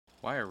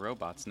Why are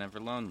robots never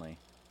lonely?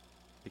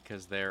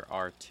 Because there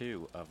are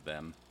two of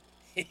them.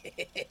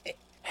 Hey,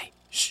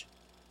 shh!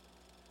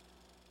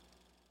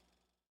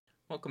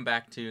 Welcome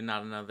back to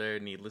Not Another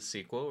Needless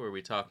Sequel, where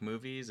we talk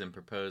movies and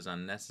propose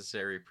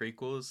unnecessary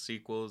prequels,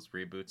 sequels,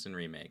 reboots, and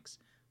remakes.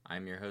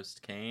 I'm your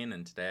host, Kane,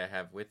 and today I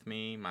have with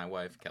me my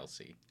wife,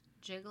 Kelsey.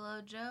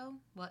 Gigolo Joe,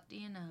 what do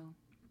you know?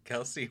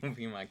 Kelsey will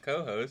be my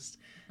co-host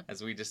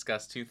as we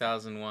discuss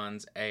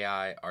 2001's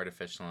AI,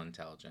 Artificial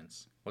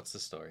Intelligence. What's the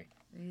story?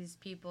 These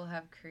people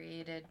have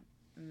created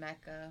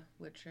mecha,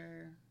 which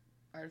are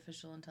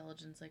artificial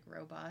intelligence like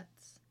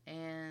robots,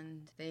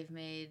 and they've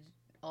made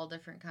all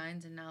different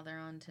kinds, and now they're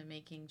on to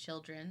making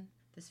children.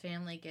 This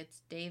family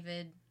gets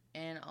David,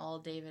 and all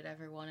David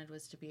ever wanted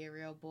was to be a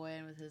real boy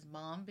and with his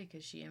mom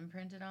because she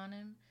imprinted on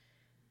him.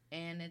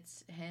 And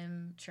it's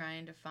him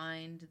trying to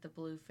find the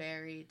blue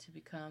fairy to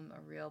become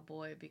a real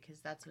boy because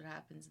that's what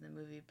happens in the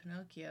movie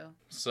Pinocchio.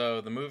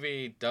 So the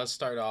movie does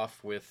start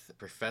off with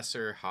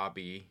Professor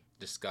Hobby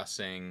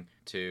discussing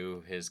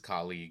to his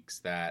colleagues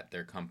that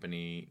their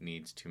company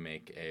needs to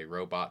make a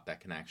robot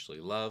that can actually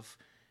love,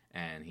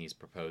 and he's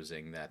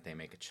proposing that they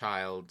make a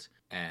child.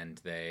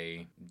 And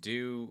they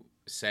do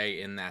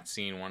say in that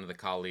scene, one of the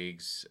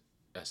colleagues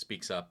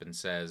speaks up and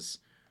says,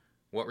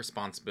 what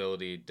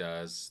responsibility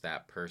does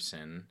that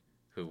person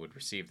who would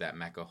receive that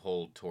mecha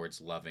hold towards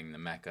loving the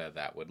mecha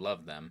that would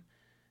love them?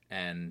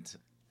 And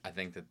I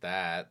think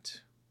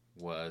that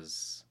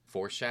was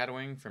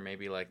foreshadowing for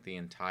maybe like the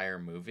entire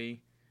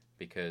movie,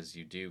 because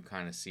you do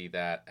kind of see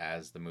that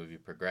as the movie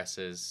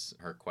progresses.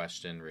 Her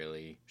question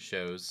really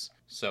shows.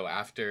 So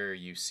after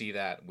you see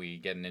that, we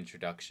get an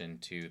introduction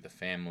to the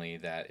family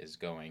that is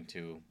going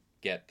to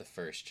get the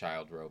first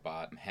child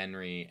robot.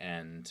 Henry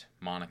and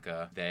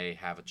Monica, they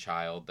have a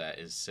child that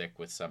is sick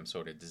with some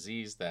sort of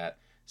disease that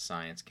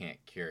science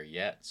can't cure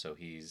yet, so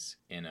he's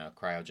in a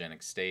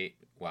cryogenic state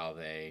while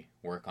they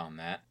work on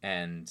that,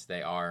 and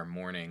they are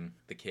mourning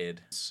the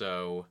kid.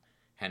 So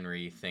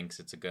Henry thinks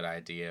it's a good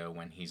idea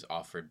when he's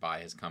offered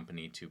by his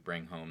company to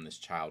bring home this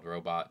child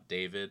robot,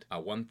 David.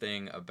 One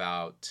thing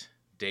about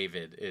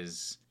David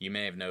is, you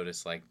may have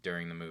noticed like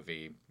during the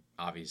movie,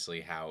 obviously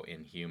how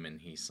inhuman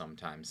he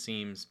sometimes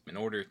seems. In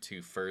order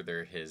to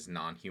further his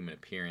non-human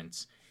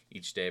appearance,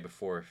 each day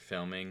before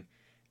filming,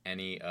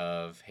 any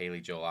of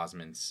Haley Joel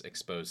Osment's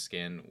exposed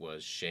skin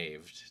was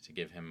shaved to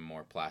give him a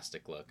more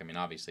plastic look. I mean,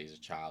 obviously he's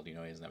a child, he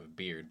doesn't have a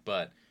beard,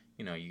 but,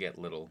 you get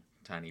little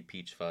tiny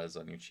peach fuzz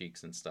on your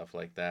cheeks and stuff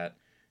like that,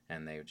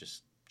 and they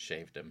just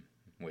shaved him,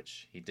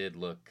 which he did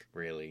look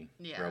really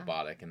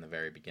robotic in the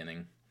very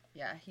beginning.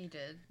 Yeah, he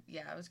did.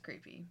 Yeah, it was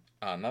creepy.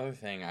 Another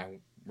thing I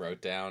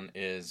wrote down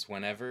is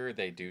whenever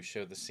they do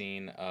show the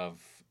scene of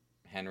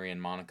Henry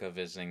and Monica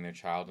visiting their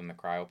child in the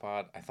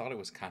cryopod, I thought it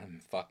was kind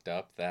of fucked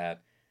up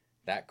that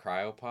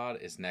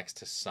cryopod is next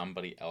to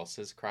somebody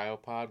else's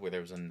cryopod where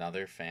there was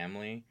another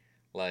family.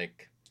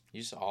 Like, you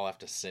just all have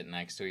to sit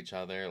next to each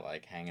other,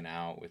 like hanging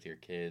out with your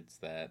kids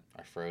that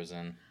are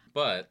frozen.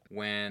 But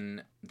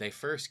when they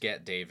first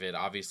get David,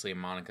 obviously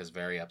Monica's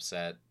very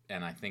upset,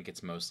 and I think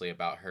it's mostly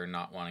about her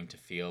not wanting to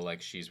feel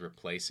like she's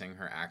replacing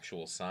her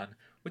actual son.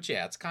 Which,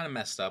 yeah, it's kind of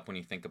messed up when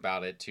you think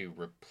about it, to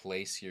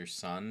replace your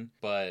son.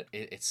 But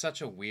it's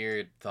such a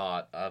weird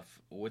thought of,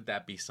 would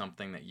that be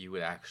something that you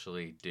would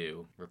actually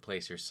do?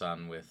 Replace your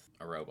son with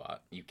a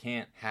robot. You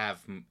can't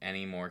have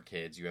any more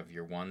kids. You have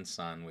your one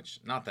son,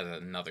 which, not that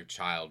another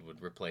child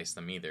would replace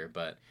them either,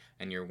 but,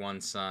 and your one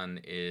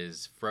son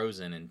is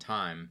frozen in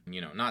time.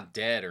 Not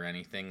dead or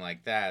anything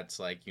like that. It's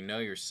like,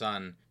 your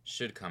son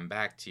should come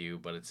back to you,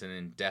 but it's an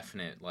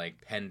indefinite,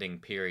 like, pending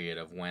period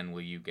of when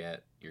will you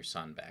get your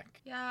son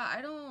back. Yeah,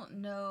 I don't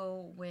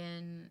know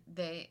when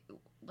they,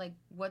 like,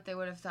 what they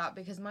would have thought,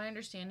 because my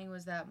understanding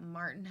was that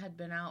Martin had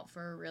been out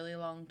for a really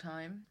long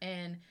time,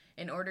 and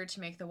in order to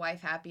make the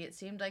wife happy, it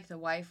seemed like the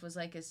wife was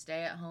like a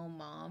stay-at-home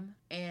mom,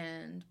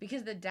 and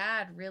because the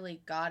dad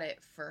really got it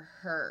for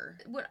her.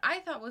 What I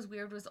thought was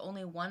weird was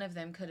only one of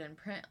them could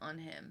imprint on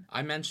him.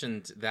 I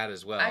mentioned that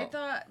as well. I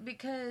thought,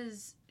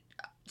 because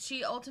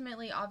she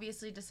ultimately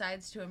obviously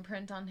decides to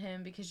imprint on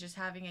him because just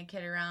having a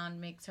kid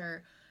around makes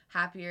her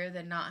happier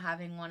than not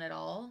having one at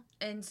all.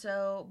 And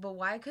so, but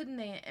why couldn't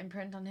they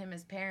imprint on him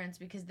as parents?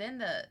 Because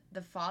then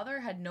the father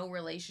had no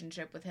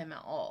relationship with him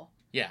at all.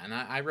 Yeah, and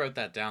I wrote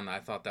that down. I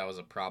thought that was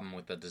a problem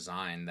with the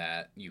design,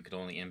 that you could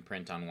only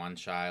imprint on one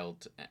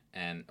child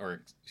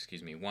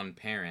one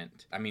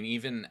parent. I mean,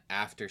 even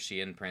after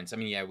she imprints,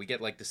 we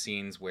get like the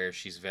scenes where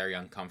she's very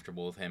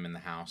uncomfortable with him in the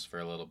house for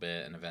a little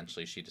bit, and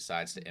eventually she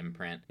decides to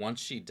imprint.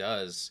 Once she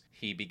does,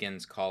 he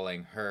begins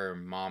calling her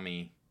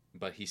mommy,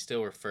 but he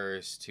still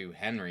refers to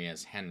Henry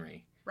as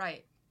Henry.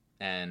 Right.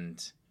 And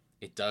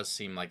it does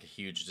seem like a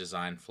huge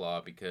design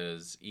flaw,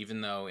 because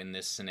even though in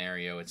this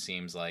scenario it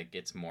seems like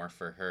it's more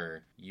for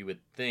her, you would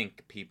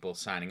think people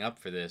signing up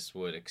for this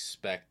would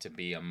expect to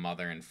be a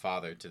mother and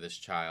father to this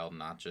child,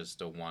 not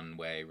just a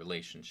one-way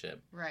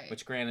relationship. Right.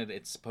 Which, granted,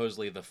 it's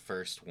supposedly the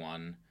first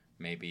one.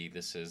 Maybe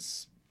this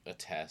is a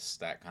test,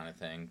 that kind of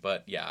thing.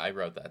 But yeah, I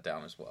wrote that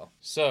down as well.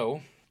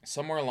 So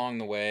somewhere along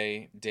the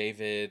way,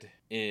 David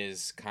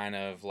is kind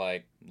of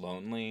like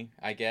lonely,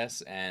 I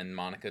guess, and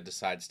Monica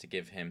decides to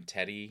give him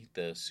Teddy,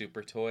 the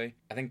super toy.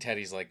 I think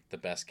Teddy's like the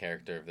best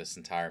character of this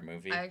entire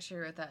movie. I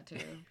actually wrote that too.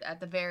 At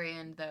the very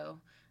end, though,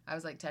 I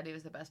was like, Teddy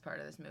was the best part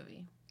of this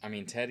movie. I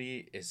mean,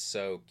 Teddy is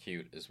so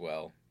cute as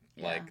well.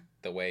 Yeah. Like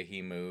the way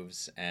he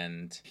moves,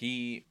 and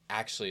he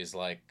actually is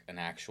like an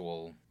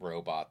actual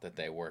robot that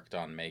they worked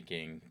on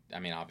making. I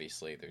mean,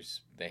 obviously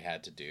they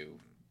had to do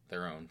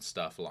their own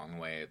stuff along the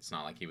way. It's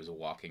not like he was a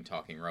walking,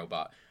 talking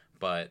robot,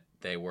 but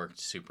they worked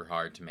super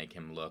hard to make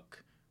him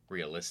look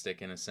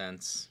realistic in a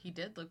sense. He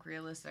did look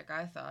realistic,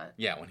 I thought.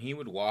 Yeah, when he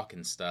would walk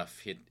and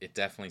stuff, it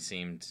definitely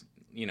seemed,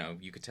 you know,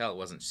 you could tell it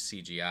wasn't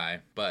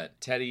CGI. But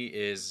Teddy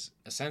is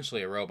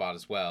essentially a robot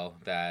as well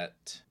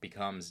that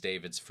becomes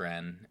David's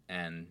friend,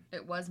 and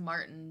it was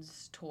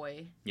Martin's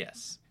toy.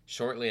 Yes.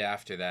 Shortly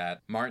after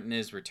that, Martin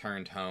is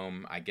returned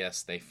home. I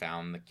guess they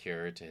found the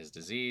cure to his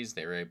disease.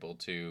 They were able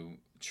to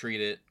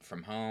treat it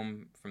from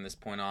home from this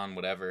point on,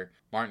 whatever.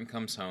 Martin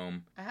comes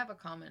home. I have a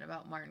comment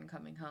about Martin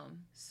coming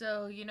home.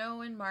 So, you know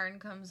when Martin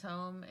comes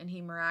home and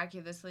he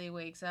miraculously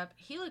wakes up,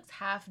 he looks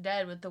half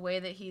dead with the way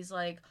that he's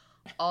like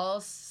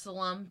all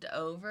slumped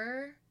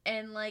over.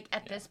 And like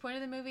at this point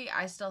of the movie,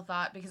 I still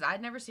thought, because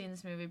I'd never seen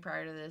this movie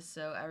prior to this,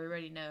 so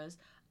everybody knows,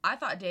 I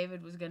thought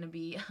David was going to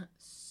be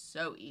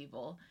so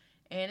evil.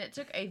 And it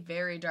took a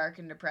very dark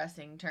and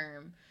depressing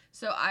turn.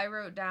 So I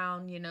wrote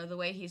down, you know, the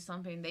way he's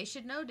slumping, they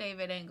should know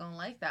David ain't gonna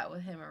like that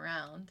with him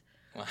around.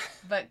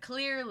 But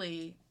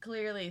clearly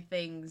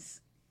things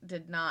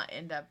did not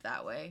end up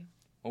that way.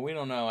 Well, we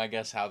don't know, I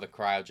guess, how the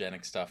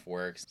cryogenic stuff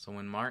works. So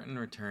when Martin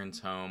returns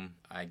home,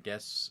 I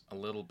guess a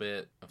little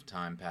bit of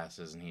time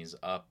passes and he's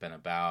up and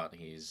about.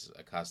 He's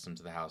accustomed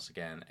to the house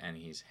again and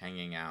he's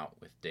hanging out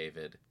with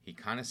David. He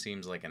kind of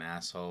seems like an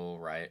asshole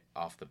right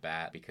off the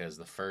bat because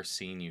the first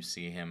scene you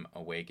see him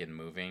awake and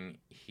moving,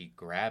 he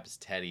grabs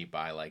Teddy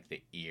by like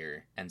the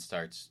ear and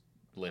starts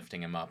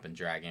lifting him up and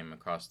dragging him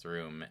across the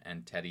room.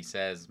 And Teddy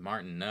says,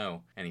 "Martin,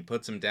 no." And he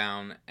puts him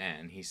down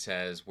and he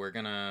says, "We're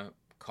gonna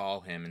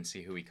call him and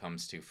see who he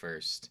comes to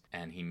first."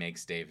 And he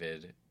makes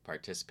David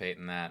participate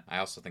in that. I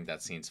also think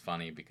that scene's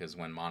funny because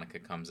when Monica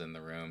comes in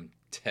the room,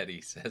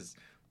 Teddy says,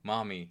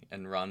 "Mommy,"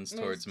 and runs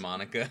towards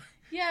Monica.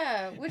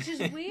 Yeah, which is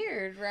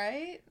weird,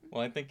 right?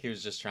 Well, I think he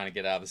was just trying to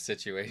get out of the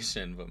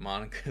situation, but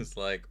Monica's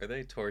like, "Are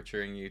they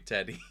torturing you,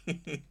 Teddy?"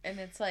 And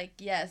it's like,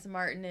 yes,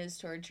 Martin is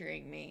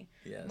torturing me.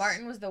 Yes.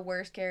 Martin was the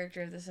worst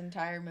character of this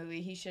entire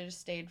movie. He should have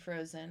stayed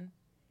frozen.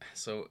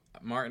 So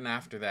Martin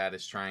after that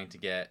is trying to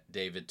get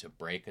David to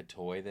break a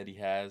toy that he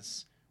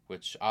has,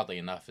 which oddly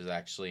enough is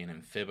actually an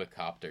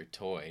amphibicopter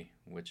toy,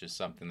 which is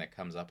something that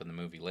comes up in the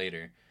movie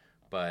later.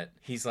 But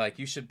he's like,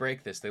 "You should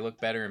break this. They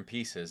look better in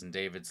pieces." And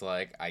David's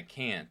like, "I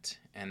can't."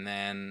 And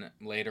then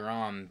later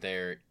on,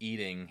 they're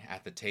eating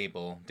at the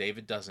table.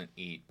 David doesn't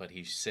eat, but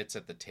he sits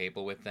at the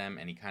table with them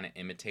and he kind of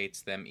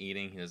imitates them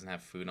eating. He doesn't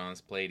have food on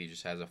his plate. He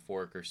just has a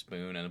fork or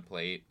spoon and a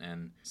plate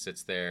and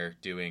sits there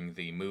doing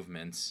the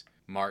movements.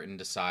 Martin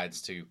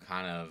decides to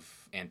kind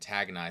of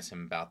antagonize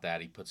him about that.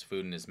 He puts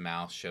food in his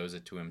mouth, shows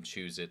it to him,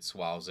 chews it,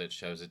 swallows it,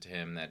 shows it to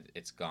him that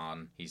it's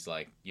gone. He's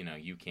like, you know,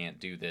 "You can't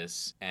do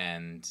this."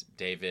 And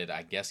David,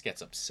 I guess,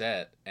 gets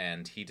upset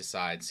and he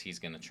decides he's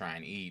going to try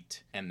and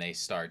eat. And they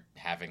start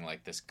having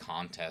like this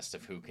contest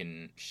of who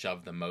can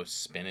shove the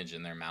most spinach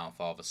in their mouth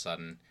all of a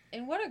sudden.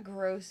 And what a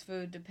gross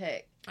food to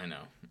pick. I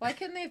know. Why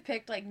couldn't they have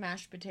picked like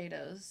mashed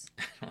potatoes?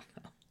 I don't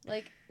know.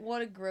 Like,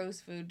 what a gross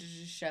food to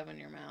just shove in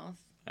your mouth.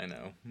 I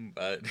know,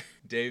 but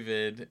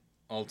David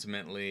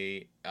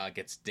ultimately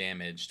gets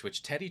damaged,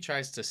 which Teddy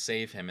tries to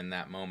save him in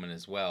that moment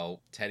as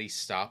well. Teddy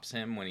stops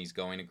him when he's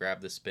going to grab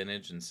the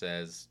spinach and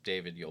says,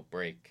 "David, you'll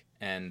break."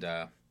 And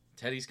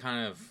Teddy's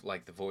kind of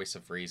like the voice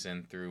of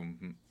reason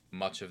through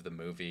much of the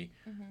movie.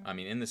 Mm-hmm. I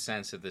mean, in the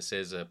sense that this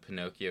is a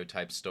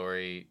Pinocchio-type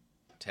story,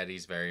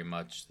 Teddy's very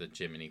much the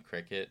Jiminy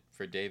Cricket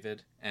for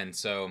David. And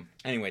so,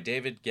 anyway,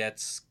 David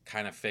gets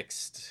kind of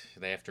fixed.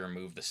 They have to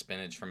remove the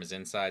spinach from his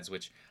insides,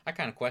 which I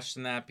kind of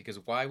question that, because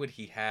why would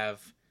he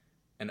have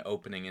an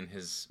opening in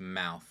his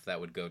mouth that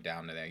would go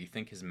down to there? You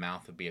think his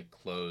mouth would be a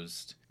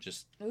closed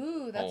just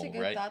Ooh, that's hole, a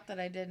good right? thought that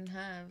I didn't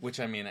have. Which,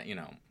 I mean, you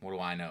know, what do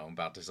I know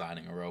about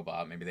designing a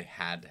robot? Maybe they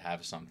had to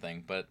have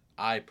something, but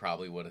I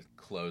probably would have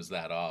closed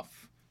that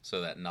off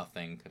so that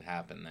nothing could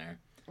happen there.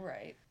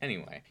 Right.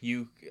 Anyway,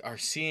 you are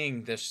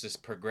seeing this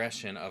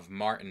progression of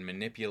Martin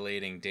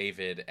manipulating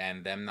David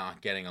and them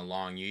not getting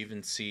along. You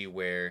even see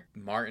where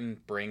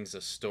Martin brings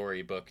a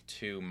storybook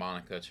to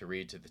Monica to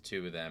read to the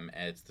two of them.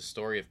 And it's the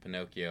story of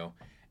Pinocchio.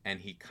 And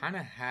he kind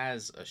of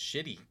has a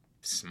shitty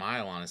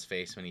smile on his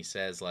face when he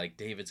says, like,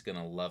 David's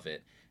gonna love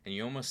it. And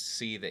you almost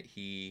see that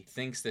he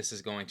thinks this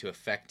is going to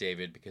affect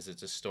David because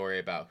it's a story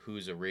about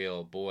who's a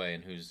real boy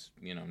and who's,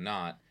 you know,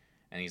 not.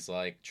 And he's,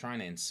 like, trying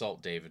to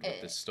insult David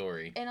with this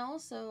story. And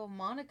also,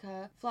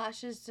 Monica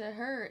flashes to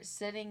her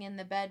sitting in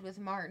the bed with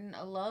Martin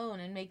alone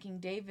and making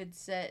David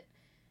sit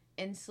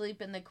and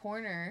sleep in the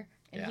corner.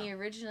 And he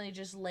originally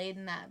just laid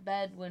in that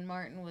bed when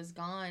Martin was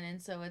gone.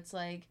 And so it's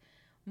like,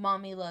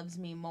 Mommy loves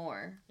me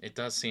more. It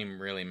does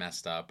seem really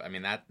messed up. I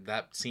mean,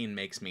 that scene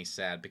makes me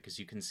sad because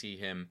you can see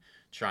him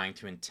trying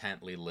to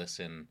intently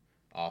listen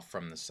off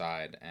from the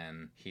side,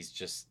 and he's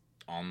just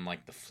on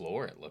like the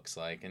floor, it looks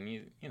like, and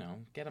you know,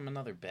 get him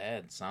another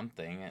bed,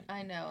 something.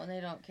 I know, and they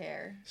don't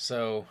care.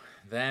 So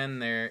then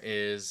there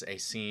is a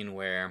scene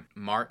where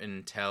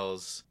Martin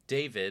tells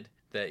David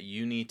that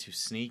you need to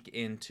sneak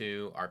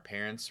into our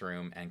parents'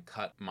 room and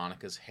cut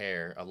Monica's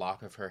hair, a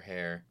lock of her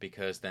hair,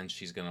 because then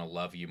she's gonna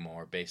love you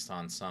more, based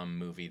on some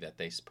movie that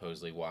they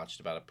supposedly watched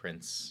about a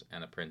prince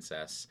and a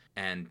princess.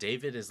 And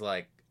David is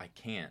like, I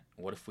can't.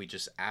 What if we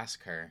just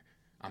ask her?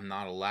 I'm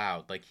not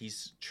allowed. Like,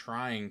 he's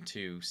trying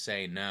to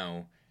say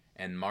no,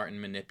 and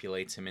Martin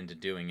manipulates him into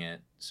doing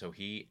it. So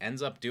he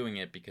ends up doing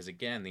it because,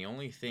 again, the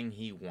only thing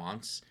he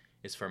wants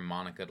is for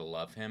Monica to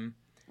love him.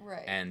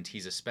 Right. And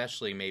he's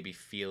especially maybe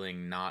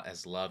feeling not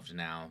as loved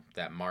now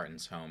that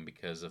Martin's home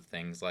because of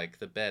things like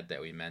the bed that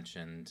we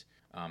mentioned.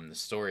 The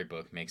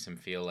storybook makes him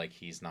feel like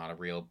he's not a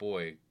real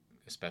boy,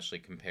 especially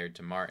compared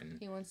to Martin.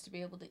 He wants to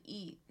be able to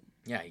eat.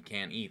 Yeah, he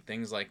can't eat,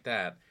 things like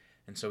that.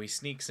 And so he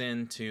sneaks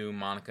into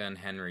Monica and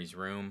Henry's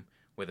room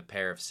with a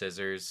pair of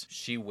scissors.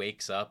 She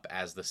wakes up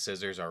as the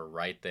scissors are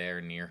right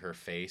there near her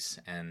face,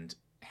 and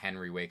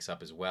Henry wakes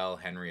up as well.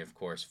 Henry, of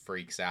course,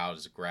 freaks out,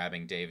 is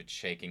grabbing David,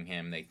 shaking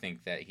him. They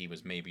think that he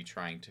was maybe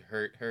trying to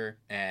hurt her.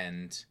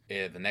 And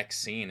the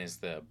next scene is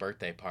the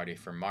birthday party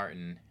for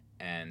Martin,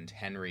 and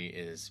Henry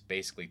is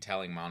basically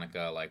telling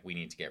Monica, like, we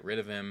need to get rid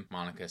of him.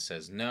 Monica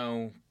says,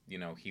 no, you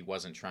know, he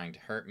wasn't trying to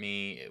hurt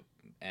me.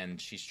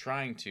 And she's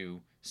trying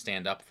to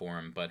stand up for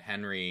him, but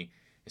Henry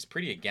is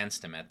pretty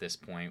against him at this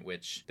point,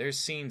 which there's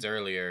scenes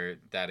earlier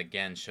that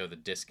again show the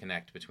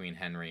disconnect between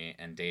Henry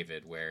and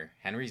David, where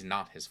Henry's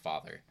not his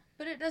father.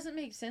 But it doesn't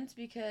make sense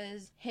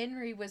because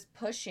Henry was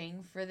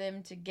pushing for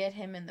them to get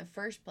him in the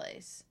first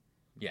place.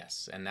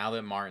 Yes, and now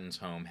that Martin's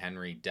home,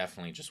 Henry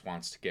definitely just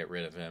wants to get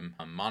rid of him.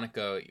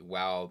 Monica,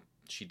 while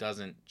she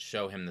doesn't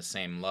show him the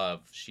same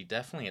love, she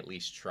definitely at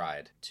least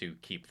tried to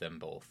keep them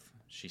both.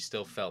 She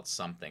still felt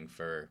something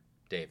for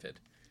David.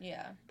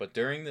 Yeah. But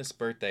during this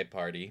birthday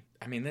party,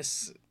 I mean,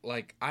 this,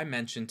 like, I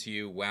mentioned to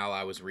you while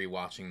I was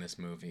rewatching this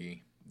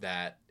movie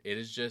that it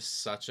is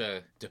just such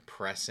a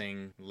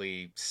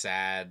depressingly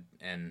sad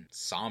and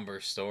somber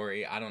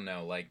story. I don't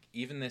know, like,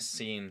 even this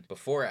scene,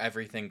 before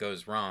everything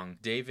goes wrong,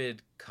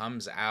 David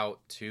comes out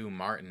to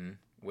Martin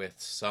with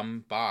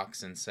some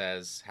box and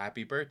says,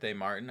 "Happy birthday,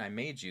 Martin, I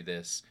made you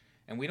this."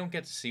 And we don't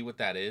get to see what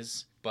that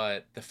is.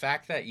 But the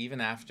fact that even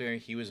after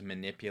he was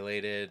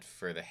manipulated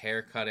for the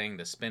hair cutting,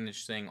 the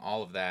spinach thing,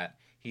 all of that,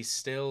 he's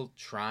still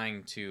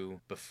trying to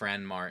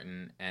befriend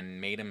Martin and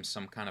made him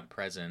some kind of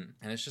present.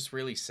 And it's just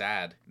really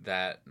sad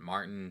that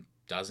Martin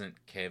doesn't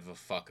give a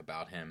fuck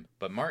about him.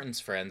 But Martin's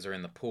friends are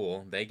in the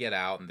pool. They get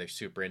out and they're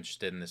super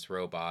interested in this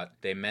robot.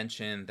 They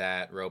mention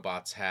that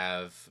robots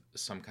have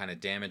some kind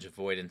of damage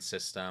avoidance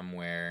system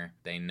where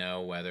they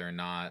know whether or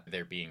not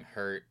they're being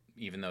hurt,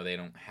 even though they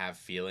don't have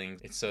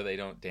feelings. It's so they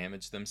don't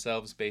damage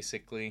themselves,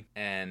 basically.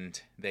 And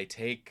they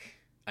take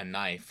a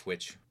knife,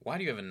 which, why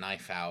do you have a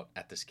knife out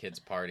at this kid's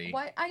party?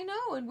 Why? I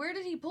know, and where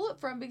did he pull it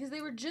from? Because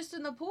they were just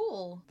in the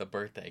pool. The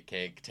birthday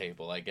cake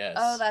table, I guess.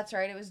 Oh, that's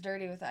right. It was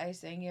dirty with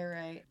icing. You're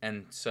right.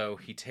 And so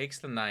he takes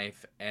the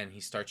knife and he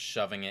starts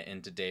shoving it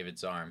into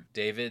David's arm.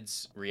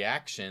 David's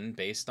reaction,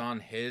 based on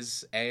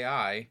his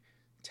AI,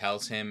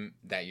 tells him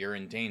that you're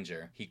in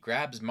danger. He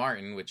grabs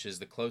Martin, which is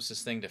the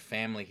closest thing to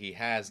family he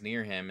has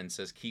near him, and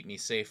says, "Keep me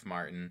safe,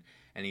 Martin."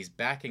 And he's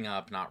backing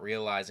up, not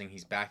realizing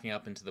he's backing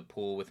up into the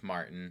pool with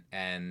Martin,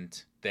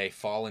 and they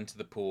fall into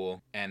the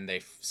pool and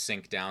they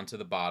sink down to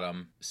the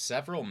bottom.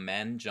 Several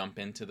men jump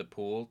into the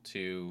pool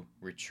to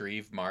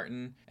retrieve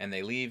Martin, and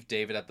they leave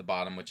David at the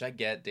bottom, which I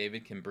get,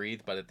 David can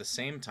breathe, but at the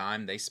same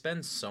time, they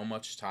spend so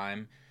much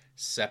time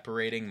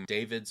separating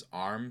David's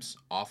arms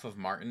off of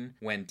Martin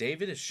when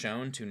David is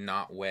shown to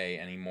not weigh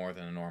any more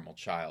than a normal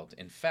child.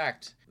 In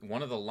fact,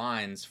 one of the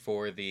lines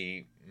for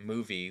the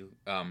movie,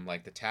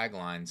 like the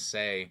taglines,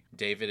 say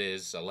David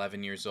is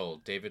 11 years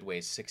old. David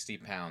weighs 60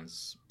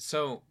 pounds.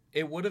 So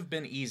it would have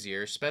been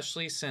easier,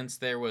 especially since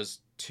there was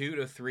 2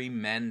 to 3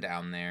 men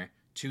down there,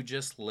 to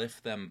just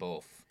lift them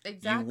both.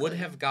 Exactly. You would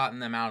have gotten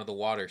them out of the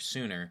water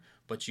sooner,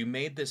 but you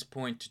made this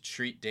point to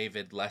treat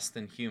David less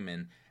than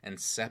human and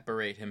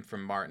separate him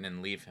from Martin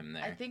and leave him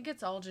there. I think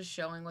it's all just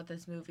showing what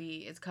this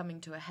movie is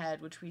coming to a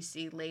head, which we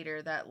see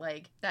later,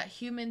 that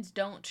humans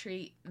don't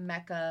treat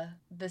mecha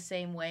the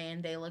same way,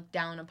 and they look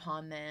down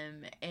upon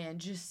them and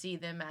just see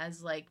them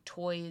as like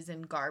toys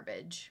and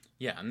garbage.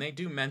 Yeah, and they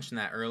do mention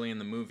that early in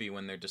the movie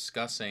when they're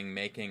discussing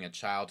making a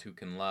child who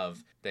can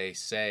love. They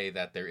say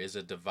that there is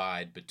a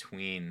divide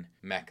between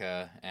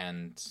mecha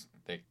and...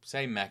 They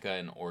say mecha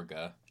and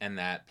Orga, and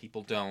that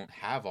people don't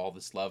have all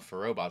this love for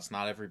robots.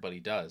 Not everybody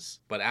does.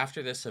 But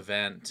after this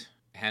event,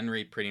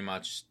 Henry pretty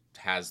much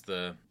has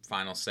the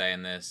final say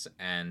in this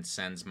and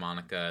sends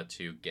Monica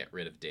to get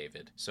rid of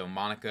David. So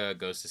Monica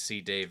goes to see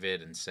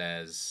David and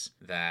says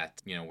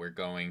that, you know, we're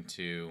going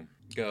to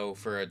go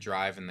for a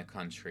drive in the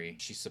country.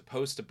 She's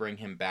supposed to bring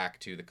him back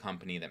to the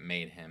company that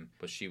made him,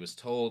 but she was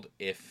told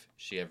if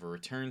she ever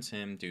returns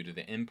him due to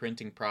the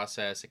imprinting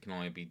process, it can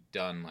only be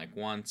done like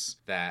once,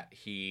 that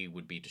he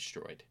would be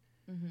destroyed.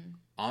 Mm-hmm.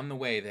 On the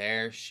way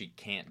there, she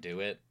can't do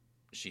it.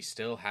 She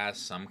still has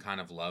some kind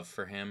of love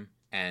for him,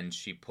 and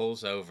she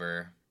pulls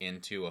over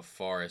into a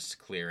forest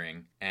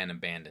clearing and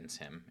abandons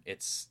him.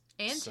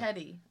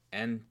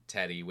 And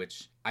Teddy,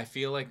 which I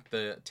feel like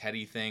the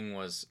Teddy thing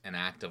was an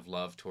act of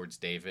love towards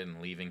David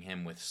and leaving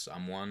him with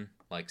someone,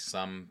 like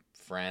some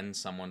friend,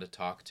 someone to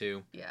talk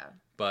to. Yeah.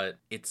 But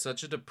it's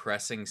such a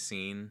depressing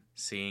scene,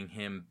 seeing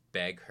him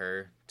beg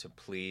her to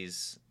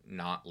please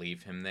not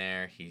leave him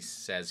there. He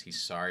says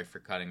he's sorry for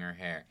cutting her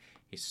hair.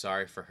 He's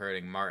sorry for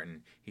hurting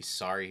Martin. He's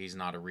sorry he's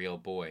not a real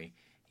boy.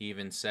 He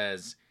even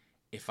says,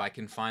 if I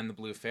can find the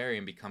blue fairy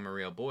and become a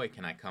real boy,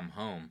 can I come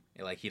home?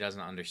 Like, he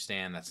doesn't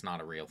understand that's not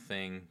a real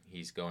thing.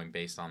 He's going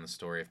based on the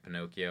story of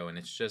Pinocchio, and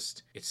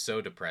it's so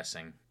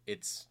depressing.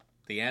 It's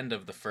the end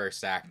of the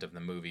first act of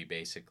the movie,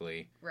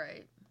 basically.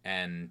 Right.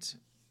 And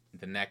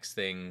the next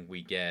thing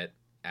we get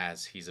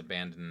as he's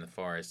abandoned in the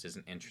forest is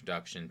an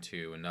introduction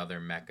to another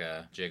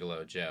mecha,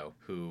 Gigolo Joe,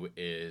 who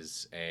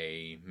is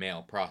a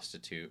male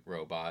prostitute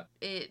robot.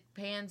 It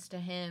pans to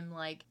him,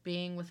 like,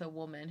 being with a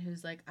woman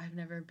who's like, I've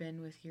never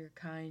been with your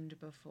kind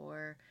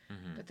before.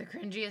 Mm-hmm. But the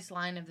cringiest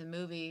line of the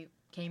movie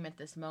came at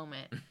this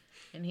moment.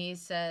 And he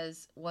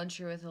says, once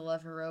you're with a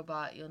lover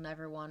robot, you'll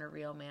never want a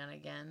real man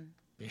again.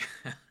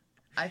 Yeah.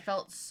 I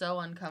felt so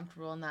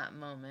uncomfortable in that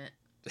moment.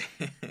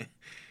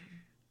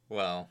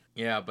 Well,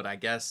 yeah, but I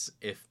guess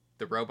if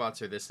the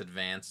robots are this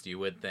advanced, you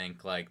would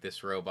think, like,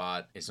 this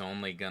robot is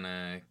only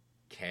gonna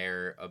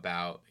care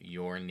about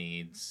your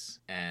needs,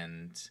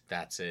 and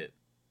that's it.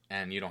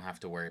 And you don't have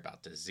to worry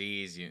about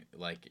disease.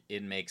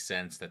 It makes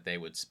sense that they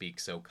would speak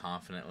so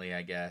confidently,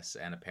 I guess,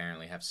 and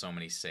apparently have so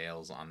many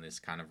sales on this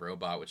kind of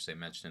robot, which they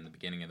mentioned in the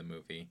beginning of the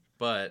movie.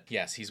 But,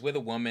 yes, he's with a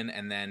woman,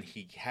 and then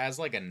he has,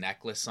 like, a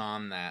necklace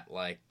on that,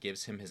 like,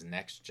 gives him his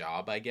next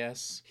job, I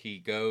guess. He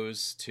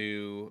goes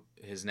to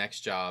his next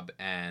job,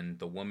 and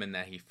the woman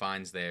that he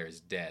finds there is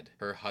dead.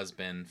 Her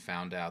husband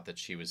found out that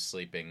she was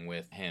sleeping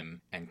with him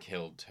and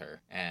killed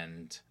her.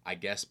 And I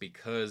guess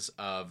because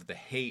of the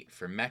hate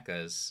for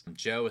mechas,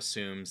 Joe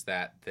assumes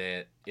that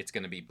it's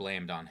going to be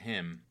blamed on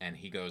him, and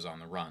he goes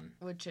on the run.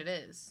 Which it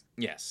is.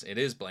 Yes, it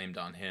is blamed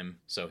on him,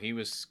 so he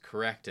was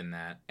correct in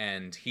that.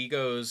 And he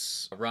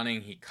goes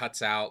running, he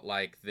cuts out,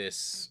 like,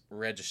 this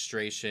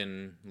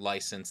registration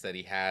license that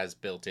he has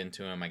built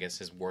into him, I guess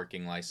his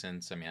working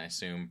license. I mean, I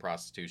assume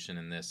prostitution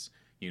in this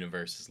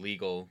universe is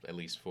legal, at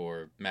least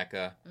for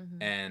mecha.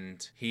 Mm-hmm.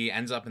 And he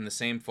ends up in the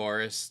same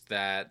forest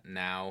that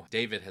now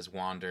David has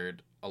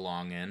wandered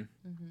along in.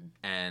 Mm-hmm.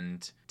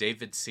 And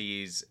David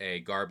sees a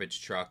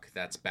garbage truck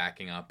that's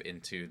backing up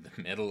into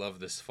the middle of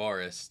this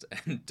forest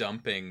and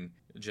dumping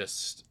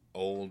just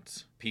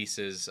old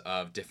pieces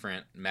of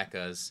different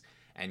mechas.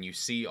 And you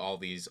see all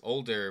these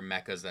older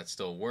mechas that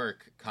still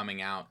work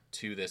coming out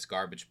to this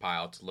garbage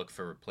pile to look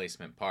for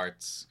replacement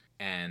parts.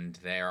 And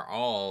they're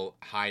all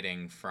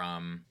hiding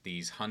from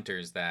these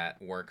hunters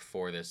that work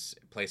for this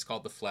place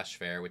called the Flesh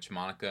Fair, which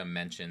Monica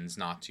mentions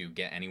not to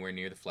get anywhere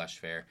near the Flesh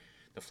Fair.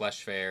 The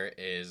Flesh Fair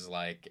is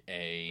like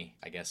a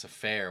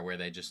fair where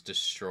they just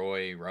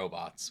destroy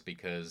robots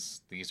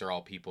because these are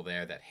all people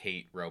there that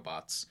hate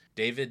robots.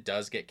 David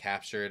does get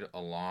captured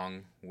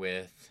along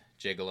with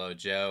Gigolo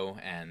Joe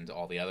and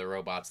all the other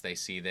robots they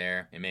see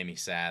there. It made me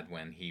sad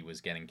when he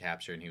was getting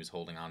captured and he was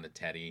holding on to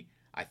Teddy.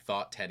 I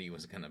thought Teddy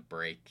was going to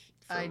break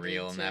for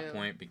real in that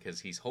point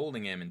because he's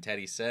holding him and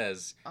Teddy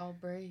says, I'll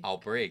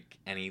break.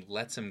 And he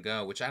lets him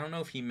go, which I don't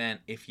know if he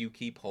meant if you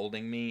keep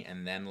holding me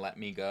and then let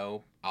me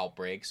go, I'll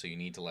break. So you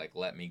need to, like,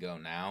 let me go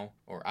now.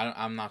 Or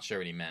I'm not sure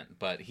what he meant,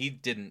 but he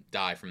didn't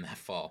die from that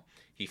fall.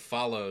 He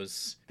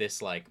follows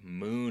this, like,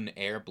 moon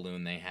air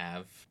balloon they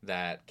have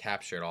that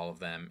captured all of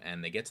them,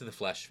 and they get to the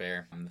Flesh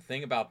Fair. And the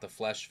thing about the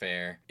Flesh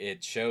Fair,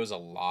 it shows a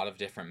lot of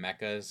different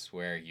mechas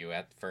where you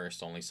at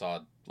first only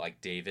saw,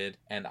 like, David.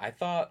 And I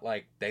thought,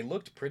 like, they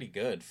looked pretty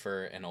good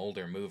for an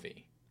older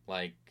movie.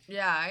 Like...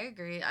 Yeah, I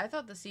agree. I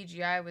thought the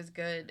CGI was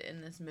good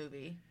in this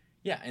movie.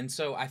 Yeah, and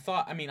so I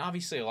thought, I mean,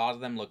 obviously a lot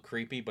of them look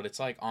creepy, but it's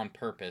like on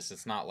purpose.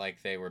 It's not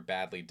like they were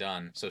badly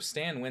done. So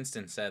Stan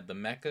Winston said the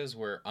mechas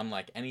were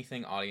unlike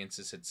anything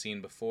audiences had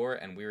seen before,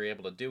 and we were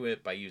able to do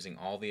it by using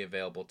all the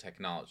available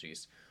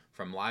technologies.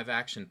 From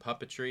live-action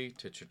puppetry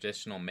to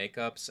traditional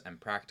makeups and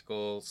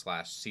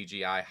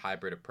practical/CGI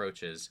hybrid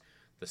approaches,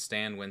 the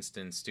Stan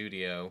Winston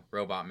studio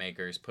robot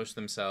makers pushed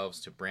themselves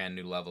to brand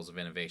new levels of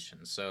innovation.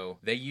 So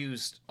they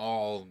used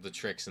all the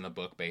tricks in the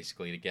book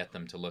basically to get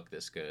them to look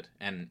this good.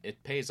 And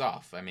it pays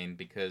off. I mean,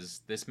 because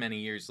this many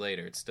years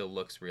later, it still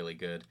looks really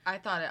good. I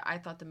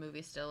thought the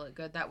movie still looked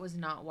good. That was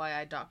not why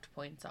I docked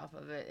points off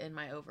of it in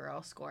my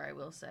overall score, I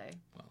will say.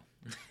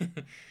 Well...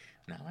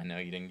 Now I know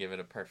you didn't give it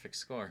a perfect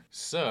score.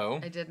 So...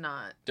 I did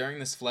not. During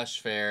this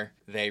Flesh Fair,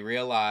 they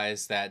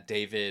realize that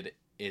David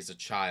is a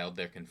child.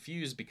 They're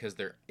confused because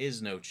there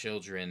is no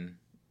children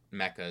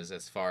mechas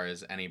as far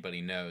as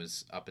anybody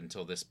knows up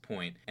until this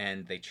point.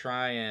 And they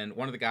try, and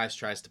one of the guys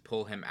tries to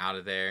pull him out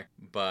of there,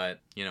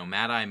 but, you know,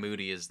 Mad Eye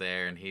Moody is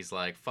there, and he's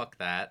like, fuck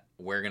that,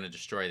 we're gonna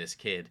destroy this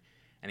kid.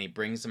 And he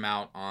brings him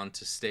out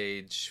onto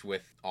stage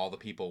with all the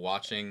people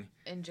watching.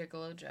 And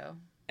Gigolo Joe.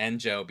 And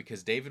Joe,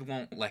 because David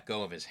won't let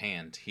go of his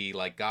hand. He,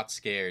 like, got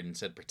scared and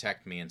said,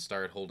 protect me, and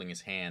started holding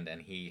his hand,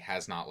 and he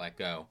has not let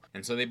go.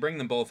 And so they bring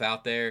them both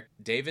out there.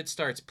 David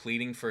starts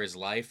pleading for his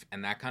life,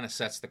 and that kind of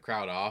sets the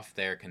crowd off.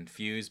 They're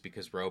confused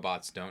because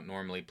robots don't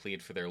normally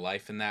plead for their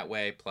life in that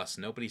way. Plus,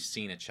 nobody's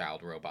seen a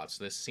child robot,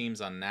 so this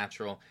seems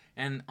unnatural.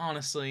 And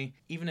honestly,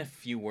 even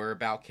if you were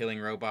about killing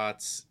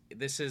robots,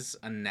 this is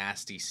a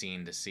nasty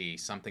scene to see.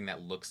 Something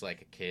that looks like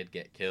a kid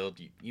get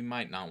killed. You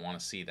might not want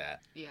to see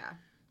that. Yeah.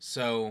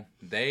 So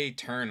they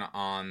turn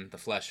on the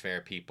Flesh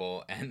Fair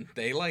people, and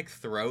they, like,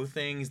 throw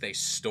things. They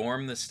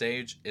storm the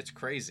stage. It's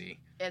crazy.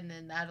 And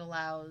then that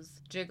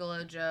allows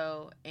Gigolo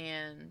Joe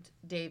and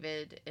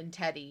David and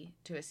Teddy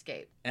to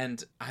escape.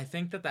 And I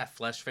think that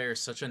Flesh Fair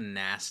is such a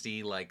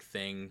nasty, like,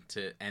 thing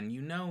to... And,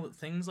 you know,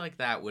 things like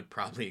that would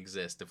probably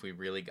exist if we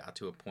really got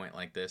to a point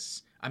like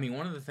this. I mean,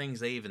 one of the things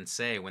they even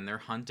say when they're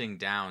hunting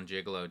down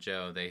Gigolo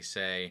Joe, they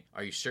say,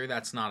 are you sure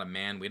that's not a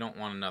man? We don't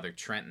want another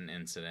Trenton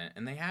incident.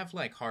 And they have,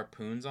 like,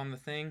 harpoons on the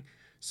thing.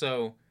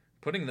 So,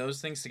 putting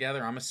those things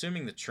together, I'm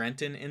assuming the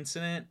Trenton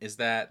incident is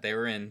that they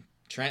were in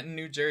Trenton,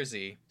 New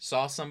Jersey,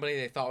 saw somebody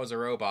they thought was a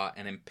robot,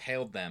 and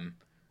impaled them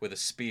with a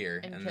spear.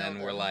 And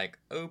then we're like,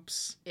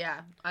 oops. Yeah,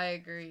 I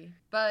agree.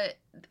 But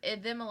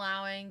them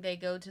allowing, they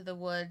go to the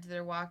woods,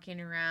 they're walking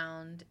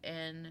around,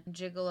 and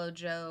Gigolo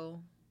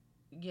Joe,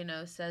 you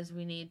know, says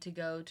we need to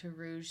go to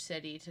Rouge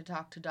City to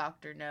talk to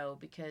Dr. No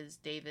because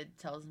David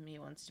tells him he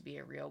wants to be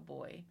a real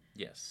boy.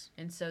 Yes.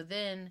 And so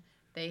then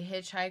they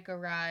hitchhike a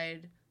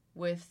ride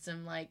with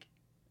some, like,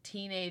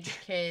 teenage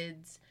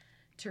kids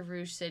to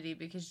Rouge City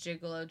because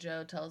Gigolo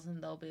Joe tells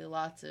them there'll be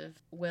lots of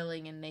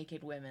willing and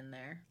naked women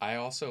there. I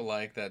also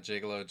like that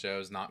Gigolo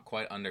Joe's not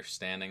quite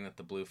understanding that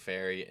the Blue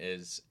Fairy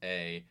is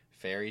a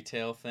fairy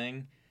tale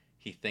thing.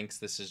 He thinks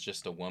this is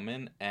just a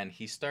woman, and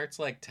he starts,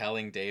 like,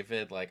 telling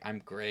David, like,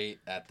 I'm great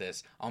at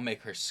this. I'll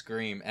make her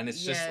scream. And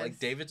it's just, like,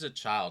 David's a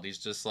child. He's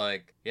just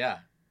like, yeah.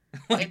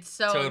 Like, it's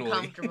so totally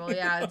uncomfortable.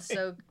 Yeah, it's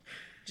so...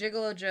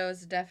 Gigolo Joe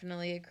is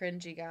definitely a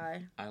cringy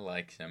guy. I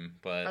liked him,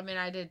 but... I mean,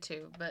 I did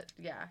too, but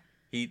yeah.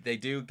 They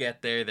do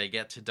get there. They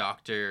get to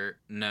Dr.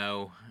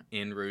 No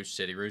in Rouge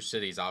City. Rouge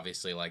City is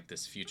obviously, like,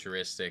 this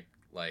futuristic,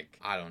 like,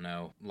 I don't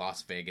know,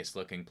 Las Vegas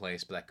looking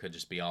place, but that could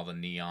just be all the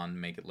neon,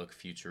 make it look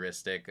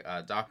futuristic.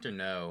 Dr.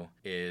 No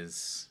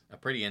is a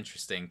pretty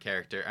interesting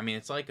character. I mean,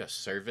 it's like a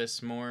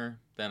service more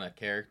than a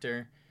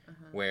character,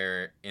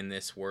 where in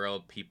this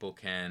world people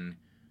can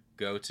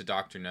go to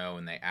Dr. No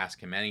and they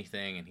ask him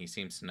anything and he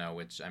seems to know,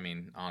 which, I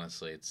mean,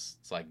 honestly, it's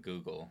like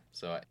Google.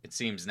 So it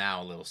seems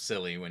now a little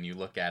silly when you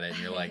look at it and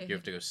you're like, you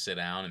have to go sit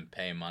down and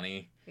pay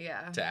money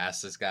to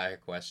ask this guy a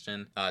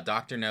question.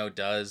 Dr. No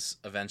does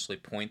eventually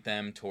point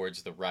them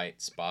towards the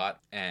right spot,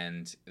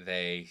 and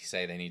they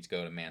say they need to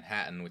go to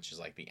Manhattan, which is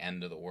like the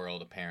end of the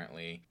world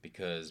apparently,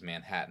 because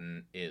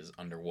Manhattan is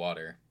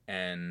underwater.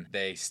 And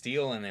they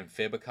steal an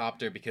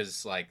amphibicopter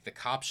because, like, the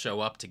cops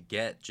show up to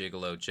get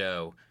Gigolo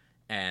Joe.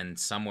 And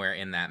somewhere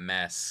in that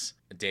mess,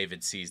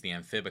 David sees the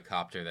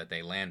amphibicopter that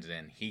they landed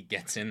in. He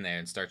gets in there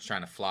and starts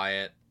trying to fly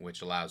it,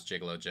 which allows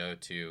Gigolo Joe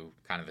to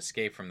kind of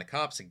escape from the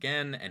cops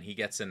again, and he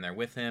gets in there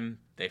with him.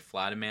 They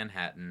fly to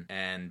Manhattan,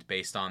 and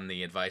based on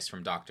the advice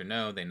from Dr.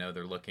 No, they know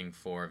they're looking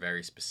for a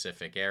very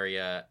specific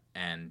area,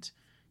 and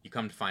you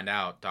come to find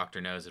out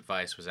Dr. No's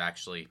advice was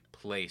actually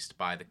placed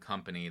by the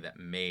company that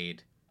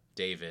made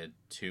David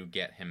to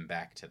get him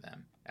back to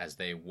them. As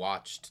they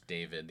watched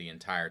David the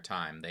entire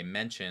time, they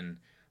mention,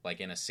 like,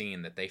 in a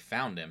scene that they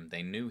found him.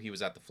 They knew he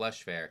was at the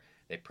Flesh Fair.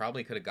 They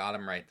probably could have got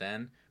him right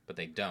then, but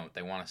they don't.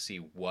 They want to see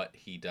what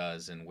he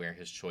does and where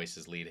his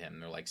choices lead him.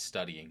 They're, like,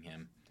 studying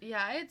him.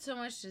 Yeah, I had so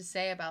much to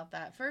say about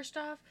that. First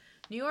off,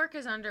 New York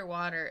is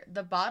underwater.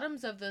 The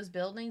bottoms of those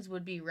buildings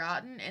would be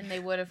rotten, and they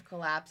would have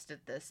collapsed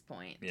at this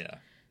point. Yeah.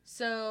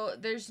 So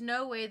there's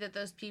no way that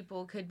those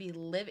people could be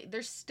living.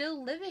 They're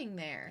still living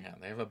there. Yeah,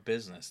 they have a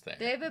business there.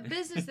 They have a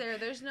business there.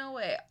 There's no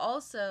way.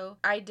 Also,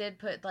 I did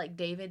put, like,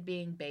 David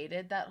being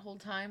baited that whole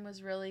time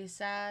was really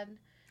sad.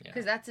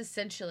 Because that's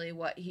essentially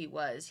what he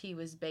was. He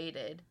was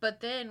baited. But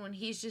then when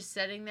he's just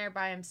sitting there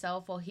by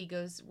himself while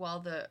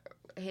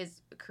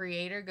his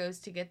creator goes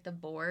to get the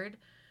board,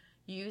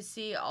 you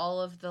see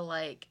all of the,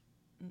 like,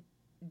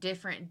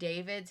 different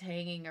Davids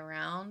hanging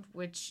around,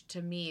 which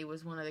to me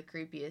was one of the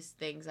creepiest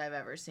things I've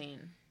ever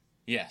seen.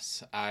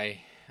 Yes, I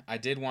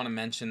did want to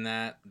mention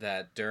that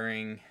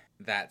during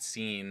that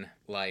scene,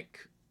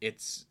 like,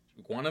 it's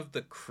one of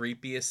the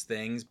creepiest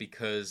things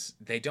because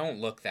they don't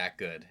look that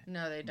good.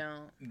 No, they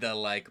don't. The,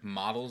 like,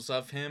 models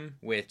of him,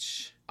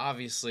 which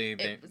obviously...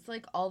 It was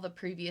like all the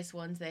previous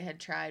ones they had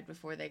tried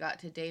before they got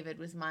to David,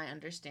 was my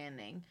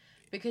understanding.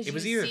 Because it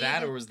was either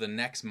that or was the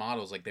next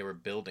models, like they were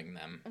building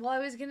them.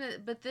 Well,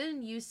 but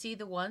then you see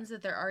the ones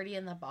that they're already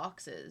in the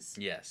boxes.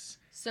 Yes.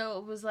 So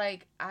it was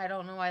like, I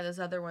don't know why those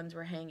other ones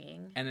were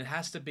hanging. And it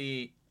has to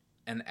be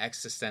an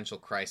existential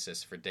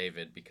crisis for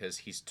David because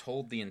he's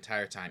told the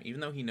entire time,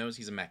 even though he knows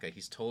he's a mecha,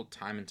 he's told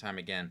time and time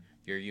again,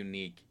 you're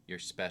unique, you're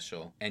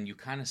special. And you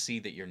kind of see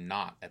that you're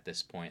not at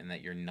this point and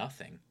that you're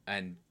nothing.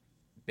 And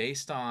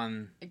based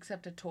on...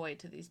 Except a toy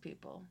to these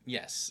people.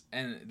 Yes,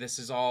 and this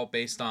is all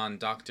based on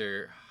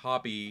Dr.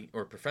 Hobby,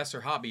 or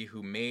Professor Hobby,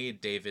 who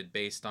made David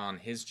based on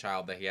his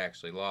child that he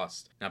actually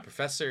lost. Now,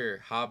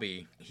 Professor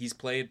Hobby, he's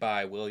played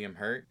by William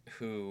Hurt,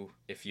 who,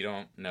 if you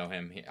don't know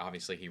him,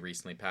 he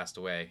recently passed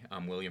away.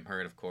 William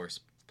Hurt, of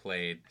course,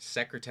 played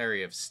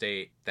Secretary of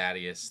State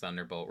Thaddeus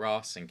Thunderbolt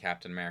Ross in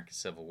Captain America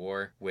Civil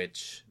War,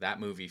 which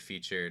that movie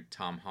featured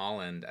Tom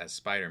Holland as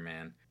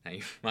Spider-Man. Now,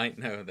 you might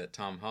know that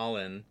Tom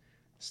Holland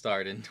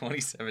starred in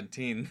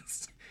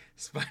 2017's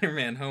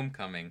Spider-Man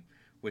Homecoming,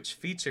 which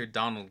featured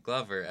Donald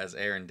Glover as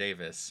Aaron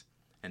Davis.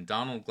 And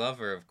Donald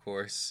Glover, of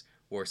course,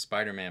 wore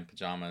Spider-Man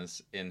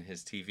pajamas in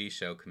his TV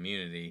show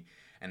Community.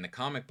 And the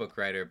comic book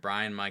writer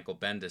Brian Michael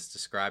Bendis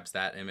describes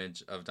that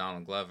image of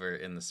Donald Glover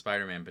in the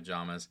Spider-Man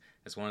pajamas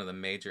as one of the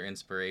major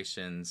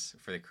inspirations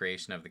for the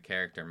creation of the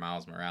character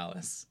Miles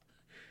Morales.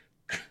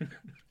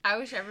 I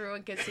wish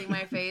everyone could see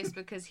my face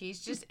because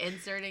he's just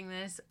inserting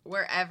this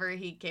wherever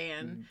he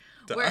can.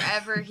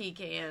 Wherever he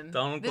can.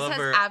 Donald This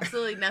Glover has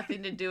absolutely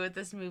nothing to do with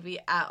this movie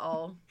at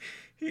all.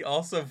 He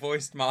also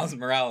voiced Miles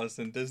Morales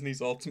in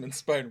Disney's Ultimate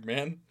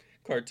Spider-Man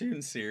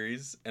cartoon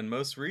series, and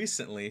most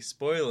recently,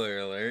 spoiler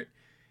alert,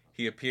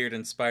 he appeared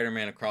in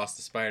Spider-Man Across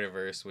the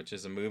Spider-Verse, which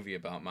is a movie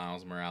about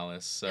Miles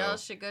Morales. So y'all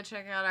should go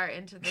check out our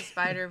Into the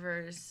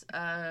Spider-Verse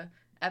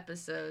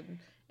episode.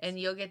 And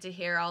you'll get to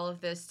hear all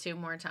of this 2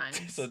 more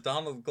times. So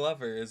Donald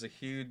Glover is a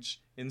huge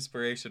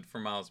inspiration for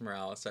Miles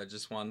Morales. I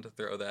just wanted to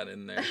throw that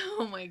in there.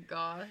 Oh my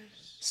gosh.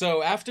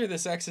 So after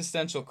this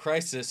existential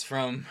crisis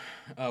from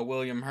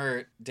William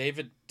Hurt,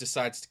 David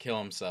decides to kill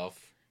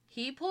himself.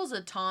 He pulls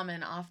a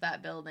Tommen off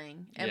that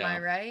building. Am Yeah. I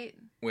right?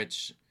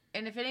 Which...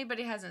 And if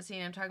anybody hasn't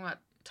seen it, I'm talking about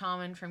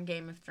Tommen from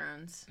Game of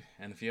Thrones.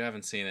 And if you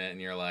haven't seen it and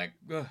you're like,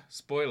 ugh,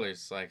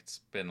 spoilers, like, it's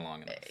been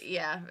long enough.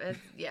 Yeah,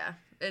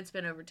 it's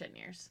been over 10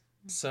 years.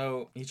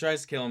 So he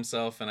tries to kill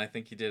himself, and I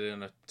think he did it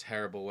in a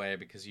terrible way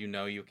because you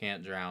know you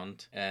can't drown.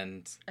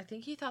 And I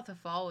think he thought the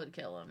fall would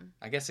kill him.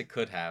 I guess it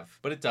could have,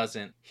 but it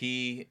doesn't.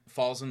 He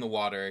falls in the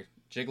water.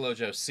 Gigolo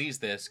Joe sees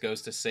this,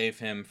 goes to save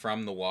him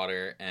from the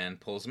water, and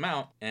pulls him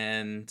out.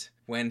 And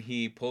when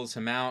he pulls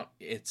him out,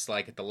 it's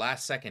like at the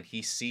last second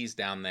he sees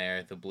down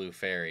there the blue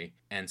fairy.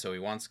 And so he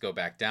wants to go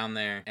back down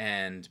there.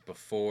 And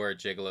before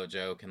Gigolo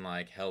Joe can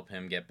like help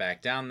him get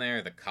back down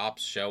there, the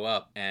cops show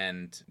up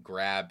and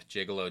grab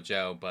Gigolo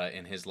Joe. But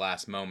in his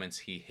last moments,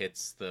 he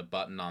hits the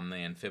button on the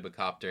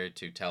amphibicopter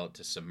to tell it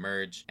to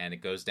submerge. And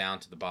it goes down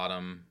to the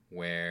bottom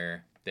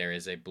where there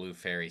is a blue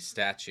fairy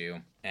statue,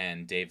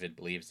 and David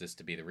believes this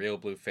to be the real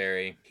blue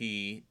fairy.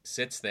 He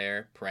sits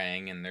there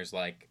praying, and there's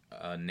like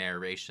a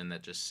narration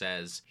that just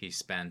says he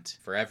spent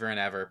forever and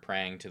ever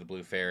praying to the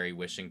blue fairy,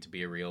 wishing to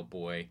be a real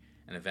boy,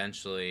 and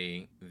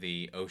eventually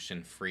the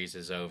ocean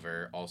freezes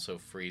over, also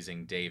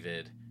freezing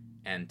David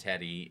and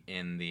Teddy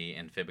in the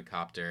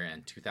amphibicopter,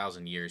 and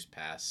 2,000 years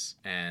pass.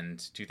 And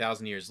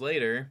 2,000 years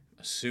later,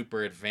 a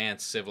super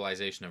advanced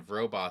civilization of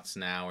robots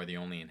now are the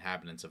only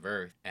inhabitants of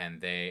Earth, and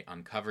they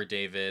uncover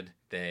David.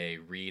 They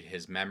read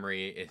his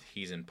memory.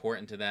 He's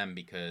important to them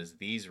because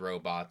these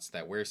robots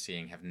that we're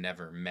seeing have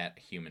never met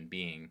a human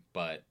being,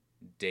 but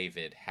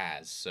David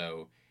has.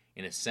 So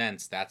in a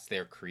sense, that's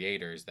their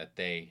creators that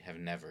they have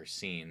never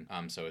seen.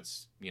 So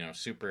it's,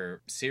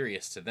 super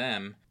serious to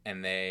them,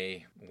 and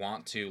they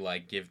want to,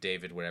 like, give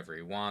David whatever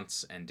he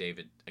wants, and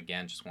David,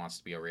 again, just wants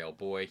to be a real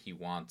boy. He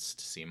wants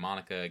to see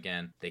Monica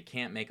again. They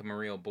can't make him a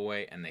real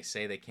boy, and they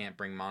say they can't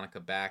bring Monica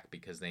back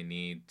because they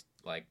need,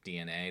 like,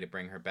 DNA to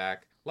bring her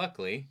back.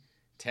 Luckily,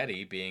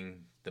 Teddy,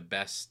 being the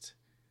best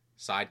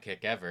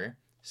sidekick ever,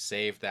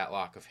 saved that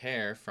lock of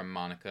hair from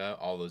Monica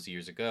all those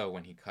years ago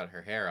when he cut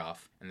her hair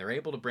off. And they're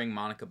able to bring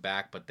Monica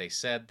back, but they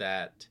said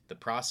that the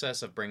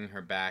process of bringing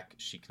her back,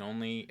 she can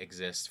only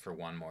exist for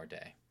 1 more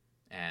day.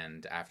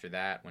 And after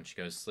that, when she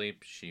goes to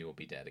sleep, she will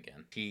be dead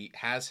again. He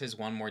has his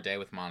 1 more day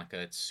with Monica.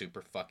 It's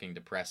super fucking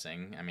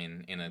depressing. I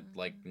mean, in a,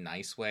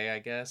 nice way, I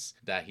guess.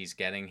 That he's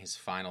getting his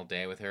final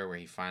day with her where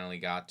he finally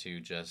got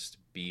to just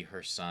be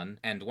her son.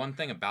 And one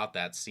thing about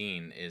that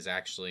scene is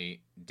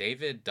actually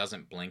David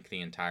doesn't blink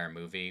the entire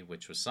movie,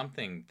 which was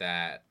something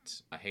that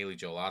Haley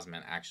Joel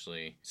Osment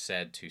actually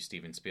said to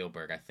Steven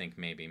Spielberg. I think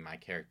maybe my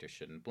character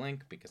shouldn't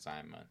blink because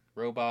I'm a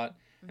robot.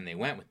 And they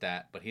went with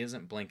that, but he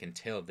doesn't blink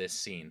until this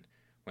scene.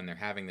 When they're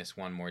having this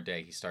 1 more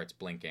day, he starts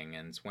blinking,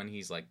 and it's when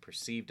he's, like,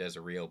 perceived as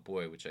a real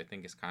boy, which I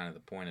think is kind of the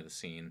point of the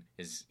scene,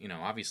 is,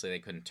 obviously they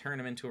couldn't turn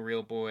him into a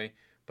real boy,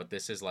 but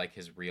this is like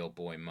his real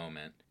boy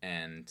moment,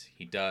 and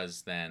he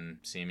does then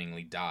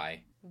seemingly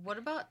die. What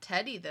about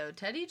Teddy, though?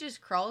 Teddy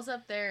just crawls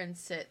up there and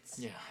sits.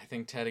 Yeah, I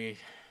think Teddy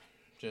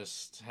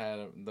just had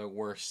the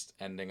worst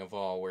ending of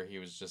all, where he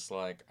was just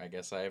like, I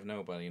guess I have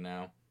nobody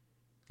now.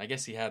 I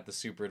guess he had the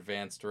super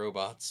advanced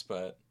robots,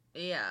 but...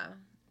 Yeah.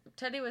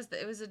 Teddy was...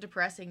 It was a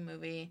depressing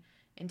movie,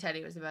 and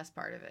Teddy was the best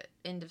part of it.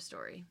 End of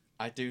story.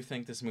 I do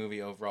think this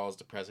movie overall is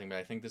depressing, but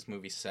I think this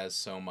movie says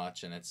so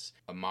much, and it's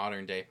a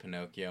modern-day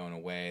Pinocchio in a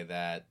way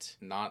that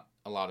not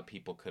a lot of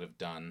people could have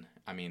done.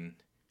 I mean...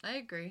 I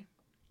agree.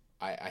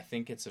 I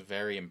think it's a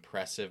very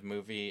impressive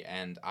movie,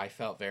 and I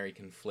felt very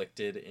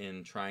conflicted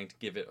in trying to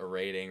give it a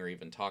rating or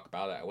even talk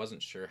about it. I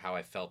wasn't sure how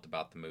I felt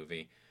about the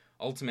movie.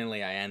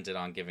 Ultimately, I ended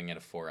on giving it a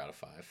 4 out of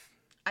 5.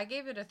 I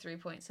gave it a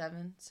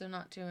 3.7, so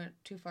not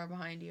too far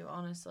behind you,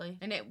 honestly.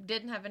 And it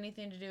didn't have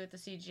anything to do with the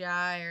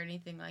CGI or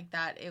anything like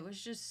that. It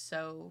was just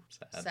so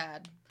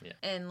sad. Yeah.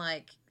 And,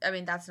 like, I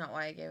mean, that's not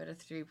why I gave it a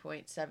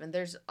 3.7.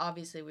 There's,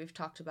 obviously, we've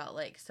talked about,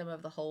 like, some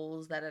of the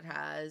holes that it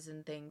has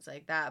and things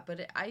like that.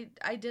 But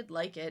I did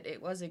like it.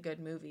 It was a good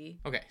movie.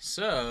 Okay,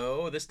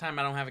 so this time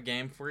I don't have a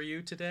game for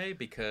you today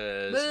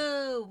because...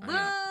 Boo! Boo!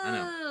 I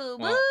know.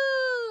 Well,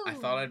 I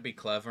thought I'd be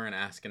clever and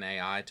ask an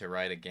AI to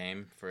write a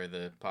game for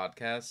the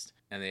podcast.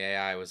 And the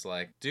AI was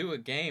like, do a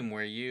game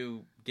where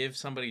you give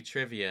somebody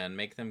trivia and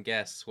make them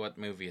guess what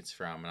movie it's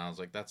from. And I was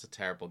like, that's a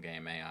terrible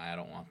game, AI. I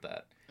don't want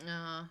that.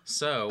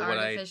 So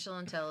artificial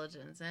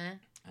intelligence, eh?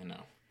 I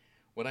know.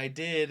 What I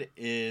did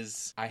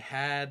is I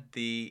had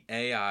the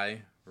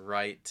AI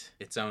write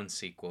its own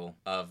sequel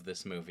of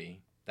this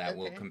movie that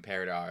will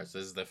compare to ours.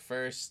 This is the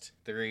first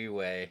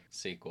 3-way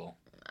sequel.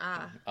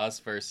 Us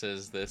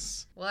versus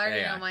this Well, I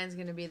already AI. know mine's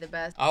going to be the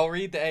best. I'll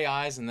read the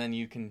AIs and then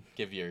you can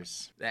give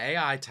yours. The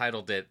AI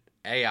titled it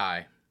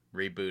AI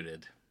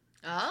Rebooted.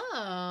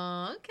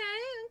 Oh, okay.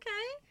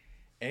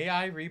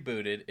 AI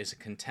Rebooted is a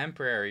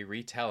contemporary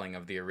retelling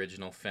of the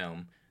original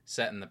film,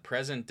 set in the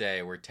present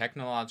day where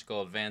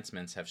technological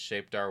advancements have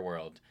shaped our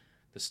world.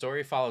 The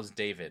story follows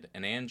David,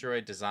 an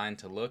android designed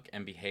to look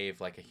and behave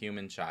like a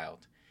human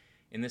child.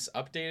 In this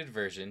updated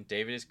version,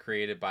 David is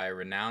created by a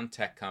renowned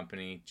tech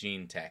company,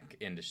 GeneTech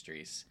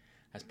Industries.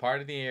 As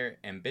part of their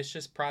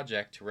ambitious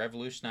project to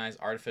revolutionize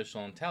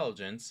artificial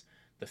intelligence,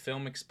 the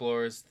film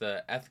explores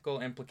the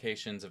ethical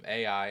implications of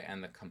AI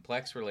and the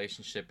complex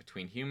relationship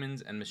between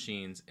humans and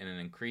machines in an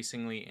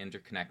increasingly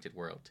interconnected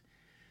world.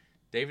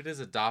 David is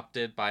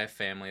adopted by a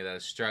family that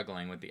is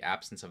struggling with the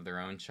absence of their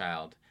own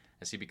child.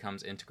 As he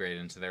becomes integrated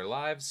into their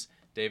lives,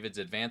 David's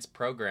advanced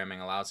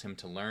programming allows him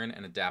to learn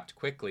and adapt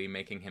quickly,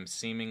 making him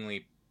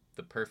seemingly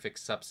the perfect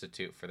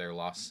substitute for their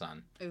lost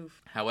son.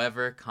 Oof.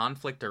 However,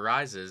 conflict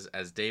arises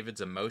as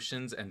David's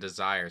emotions and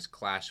desires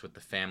clash with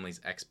the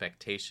family's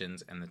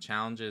expectations and the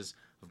challenges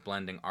of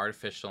blending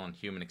artificial and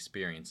human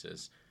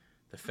experiences.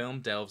 The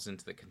film delves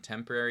into the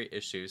contemporary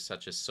issues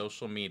such as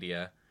social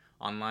media,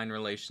 online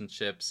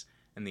relationships,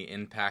 and the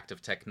impact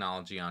of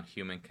technology on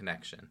human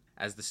connection.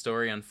 As the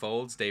story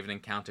unfolds, David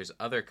encounters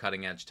other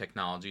cutting-edge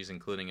technologies,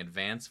 including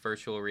advanced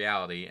virtual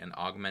reality and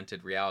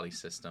augmented reality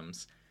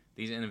systems.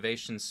 These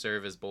innovations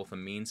serve as both a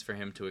means for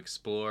him to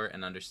explore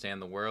and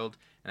understand the world,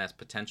 and as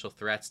potential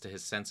threats to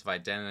his sense of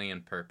identity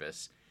and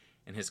purpose.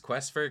 In his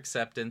quest for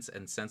acceptance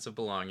and sense of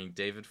belonging,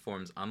 David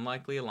forms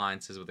unlikely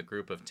alliances with a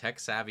group of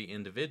tech-savvy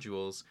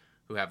individuals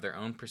who have their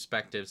own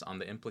perspectives on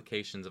the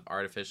implications of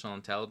artificial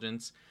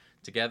intelligence.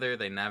 Together,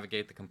 they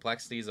navigate the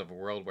complexities of a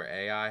world where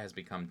AI has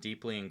become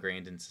deeply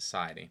ingrained in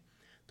society.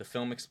 The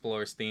film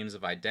explores themes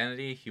of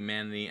identity,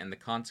 humanity, and the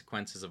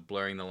consequences of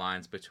blurring the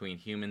lines between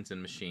humans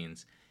and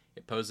machines.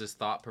 It poses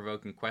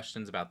thought-provoking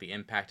questions about the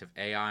impact of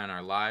AI on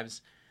our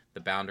lives,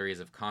 the boundaries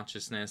of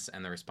consciousness,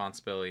 and the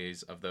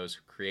responsibilities of those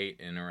who create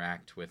and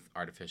interact with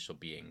artificial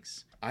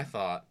beings. I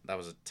thought that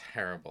was a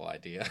terrible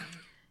idea.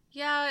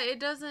 Yeah, it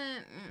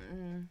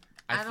doesn't...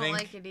 I don't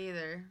like it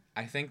either.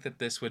 I think that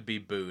this would be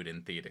booed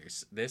in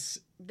theaters.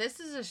 This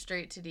is a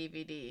straight to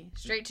DVD,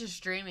 straight to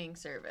streaming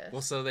service.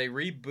 Well, so they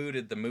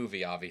rebooted the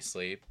movie,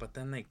 obviously, but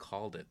then they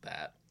called it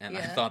that. And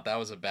I Yeah. thought that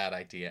was a bad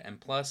idea. And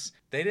plus,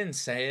 they didn't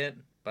say it,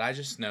 but I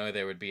just know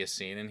there would be a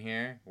scene in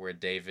here where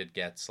David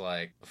gets,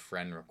 like, a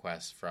friend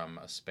request from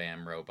a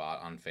spam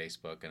robot on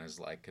Facebook and is,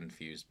 like,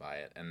 confused by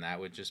it. And that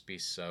would just be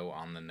so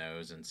on the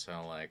nose and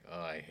so, like,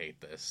 oh, I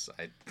hate this.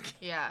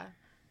 Yeah.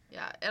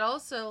 It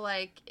also,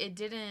 like, it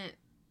didn't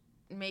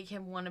make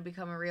him want to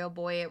become a real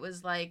boy. It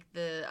was like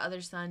the other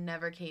son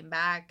never came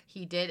back.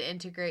 He did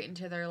integrate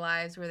into their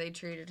lives where they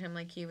treated him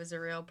like he was a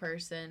real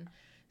person.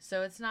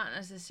 So it's not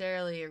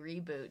necessarily a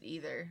reboot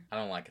either. I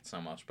don't like it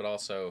so much. But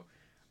also,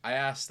 I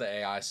asked the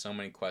AI so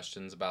many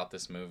questions about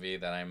this movie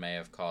that I may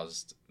have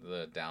caused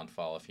the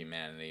downfall of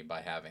humanity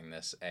by having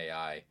this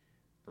AI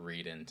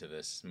read into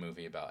this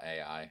movie about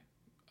AI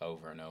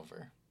over and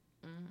over.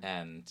 Mm-hmm.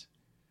 And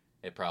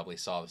it probably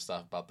saw the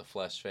stuff about the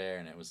Flesh Fair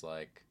and it was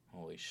like,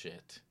 holy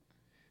shit.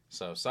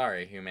 So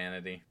sorry,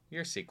 humanity.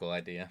 Your sequel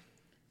idea.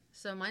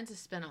 So mine's a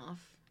spinoff.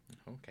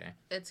 Okay.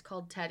 It's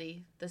called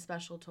Teddy, the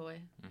special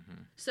toy.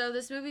 Mm-hmm. So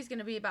this movie's going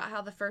to be about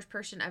how the first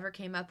person ever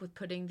came up with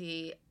putting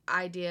the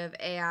idea of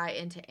AI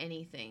into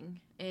anything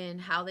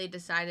and how they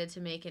decided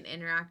to make an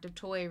interactive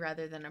toy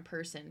rather than a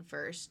person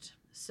first.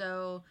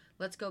 So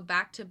let's go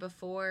back to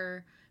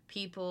before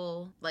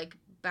people, like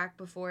back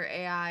before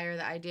AI or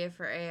the idea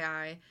for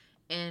AI,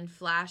 and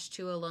flash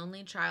to a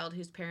lonely child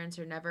whose parents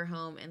are never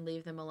home and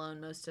leave them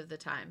alone most of the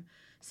time.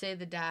 Say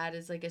the dad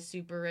is like a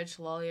super rich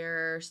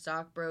lawyer,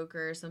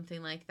 stockbroker,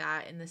 something like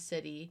that in the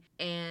city,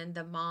 and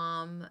the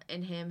mom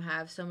and him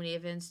have so many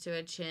events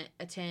to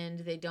attend.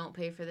 They don't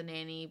pay for the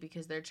nanny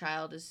because their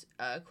child is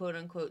quote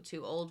unquote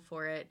too old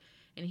for it,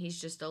 and he's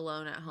just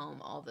alone at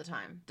home all the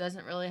time.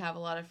 Doesn't really have a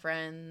lot of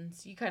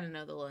friends. You kind of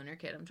know the loner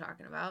kid I'm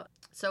talking about.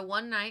 So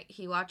one night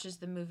he watches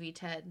the movie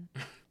Ted.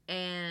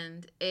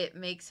 And it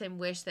makes him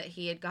wish that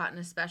he had gotten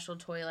a special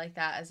toy like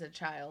that as a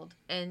child.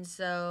 And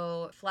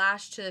so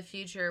flash to the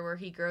future where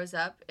he grows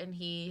up and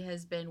he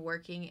has been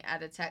working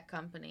at a tech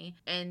company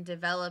and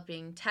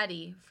developing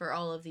Teddy for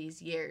all of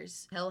these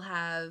years. He'll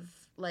have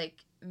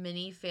like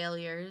many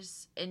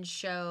failures and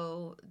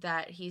show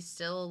that he's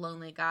still a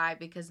lonely guy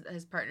because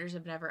his partners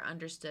have never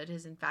understood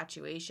his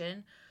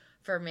infatuation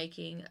for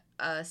making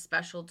a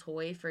special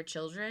toy for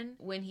children.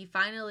 When he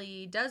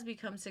finally does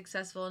become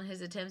successful in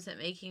his attempts at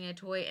making a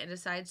toy and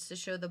decides to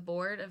show the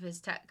board of his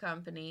tech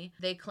company,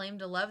 they claim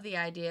to love the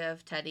idea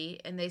of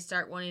Teddy and they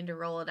start wanting to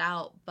roll it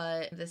out,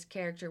 but this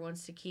character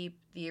wants to keep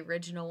the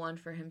original one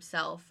for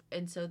himself.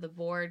 And so the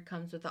board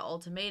comes with the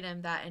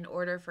ultimatum that in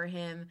order for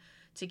him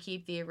to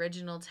keep the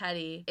original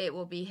Teddy, it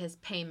will be his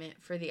payment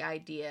for the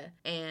idea,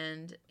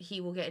 and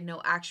he will get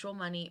no actual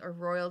money or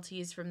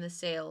royalties from the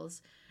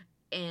sales.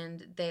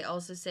 And they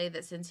also say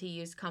that since he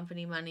used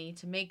company money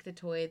to make the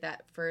toy,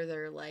 that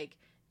further like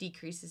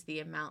decreases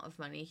the amount of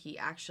money he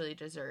actually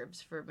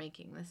deserves for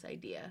making this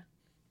idea.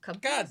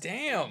 God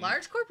damn.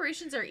 Large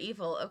corporations are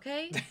evil,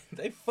 okay?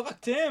 They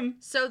fucked him.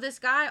 So this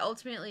guy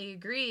ultimately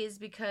agrees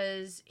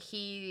because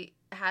he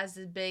has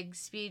a big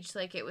speech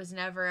like it was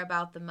never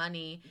about the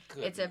money.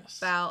 Goodness. It's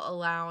about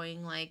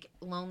allowing like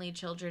lonely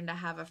children to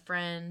have a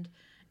friend,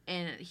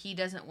 and he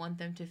doesn't want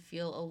them to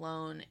feel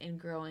alone in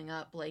growing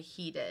up like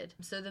he did.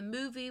 So the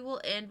movie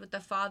will end with the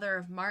father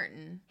of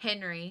Martin,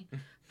 Henry,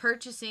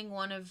 purchasing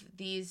one of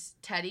these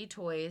Teddy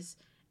toys,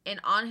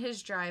 and on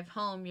his drive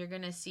home you're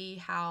going to see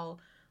how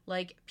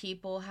like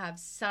people have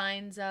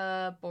signs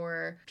up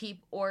or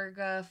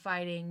Orga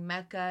fighting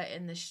Mecha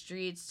in the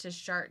streets to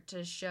start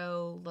to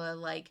show the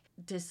like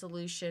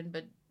dissolution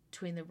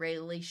between the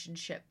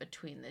relationship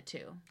between the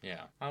two.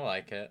 Yeah, I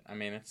like it. I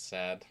mean, it's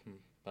sad,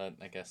 but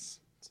I guess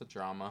it's a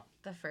drama.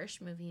 The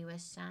first movie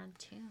was sad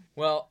too.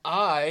 Well,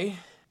 I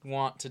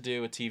want to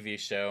do a TV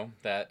show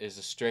that is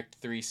a strict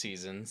 3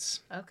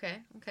 seasons. Okay.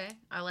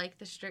 I like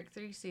the strict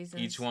 3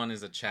 seasons. Each one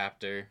is a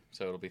chapter,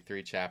 so it'll be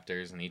 3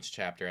 chapters, and each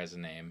chapter has a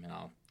name, and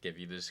I'll give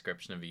you the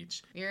description of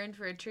each. You're in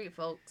for a treat,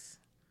 folks.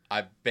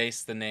 I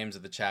based the names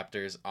of the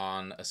chapters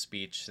on a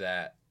speech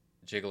that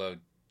Gigolo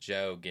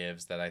Joe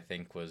gives that I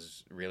think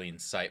was really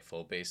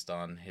insightful based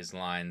on his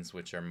lines,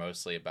 which are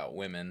mostly about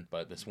women,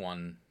 but this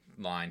one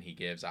line he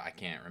gives, I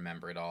can't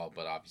remember it all,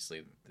 but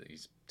obviously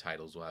these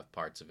titles will have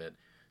parts of it.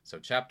 So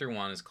chapter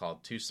 1 is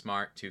called Too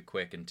Smart, Too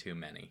Quick, and Too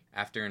Many.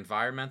 After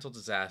environmental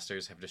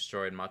disasters have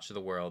destroyed much of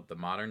the world, the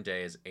modern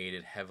day is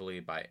aided heavily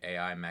by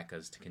AI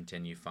mechas to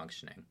continue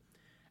functioning.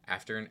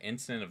 After an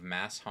incident of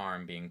mass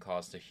harm being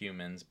caused to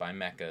humans by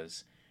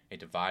mechas, a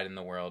divide in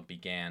the world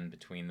began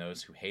between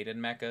those who hated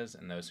mechas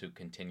and those who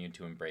continued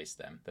to embrace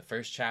them. The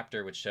first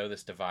chapter would show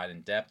this divide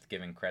in depth,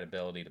 giving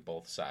credibility to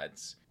both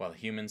sides. While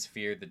humans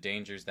feared the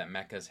dangers that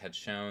mechas had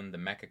shown, the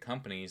mecha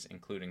companies,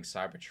 including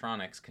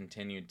Cybertronics,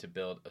 continued to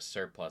build a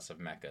surplus of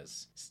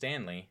mechas.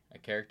 Stanley, a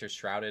character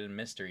shrouded in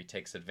mystery,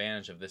 takes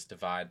advantage of this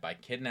divide by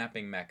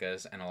kidnapping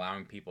mechas and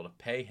allowing people to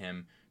pay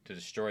him to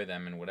destroy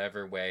them in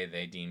whatever way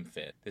they deem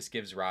fit. This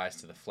gives rise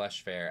to the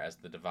Flesh Fair as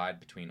the divide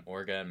between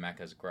Orga and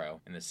mechas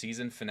grow. In the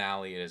season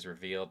finale, it is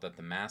revealed that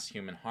the mass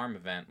human harm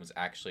event was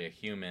actually a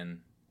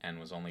human and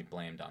was only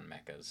blamed on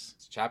mechas.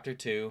 Chapter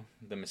 2,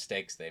 The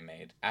Mistakes They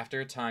Made.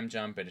 After a time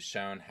jump, it is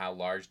shown how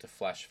large the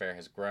Flesh Fair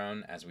has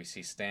grown, as we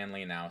see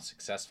Stanley, now a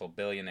successful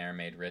billionaire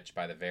made rich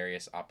by the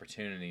various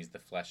opportunities the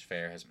Flesh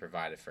Fair has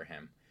provided for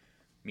him.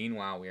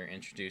 Meanwhile, we are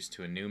introduced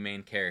to a new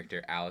main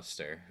character,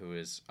 Alistair, who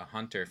is a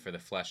hunter for the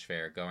Flesh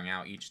Fair, going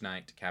out each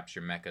night to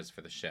capture mechas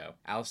for the show.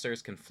 Alistair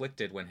is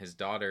conflicted when his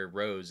daughter,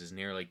 Rose, is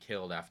nearly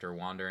killed after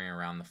wandering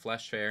around the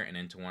Flesh Fair and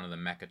into one of the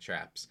mecha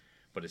traps,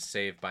 but is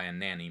saved by a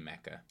nanny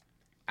mecha.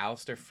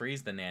 Alistair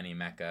frees the nanny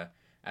mecha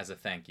as a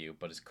thank you,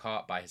 but is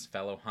caught by his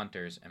fellow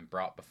hunters and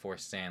brought before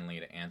Stanley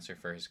to answer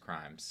for his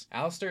crimes.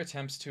 Alistair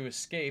attempts to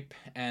escape,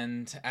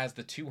 and as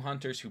the 2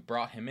 hunters who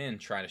brought him in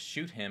try to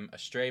shoot him, a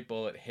stray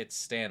bullet hits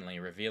Stanley,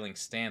 revealing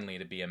Stanley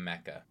to be a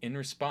mecha. In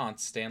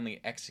response,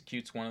 Stanley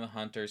executes one of the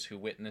hunters who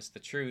witnessed the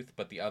truth,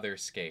 but the other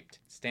escaped.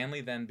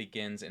 Stanley then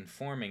begins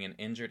informing an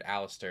injured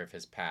Alistair of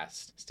his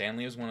past.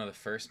 Stanley was one of the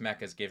first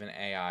mechas given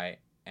AI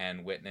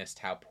and witnessed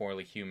how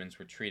poorly humans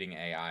were treating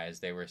AI as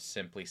they were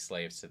simply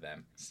slaves to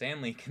them.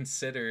 Stanley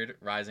considered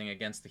rising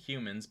against the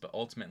humans, but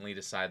ultimately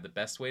decided the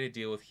best way to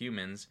deal with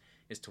humans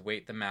is to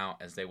wait them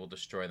out as they will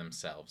destroy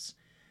themselves.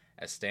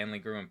 As Stanley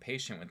grew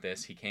impatient with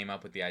this, he came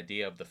up with the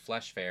idea of the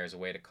Flesh Fair as a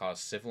way to cause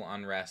civil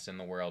unrest in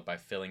the world by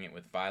filling it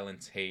with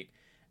violence, hate,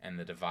 and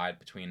the divide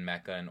between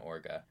Mecha and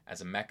Orga.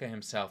 As a Mecha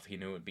himself, he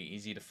knew it would be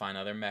easy to find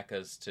other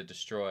Mechas to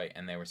destroy,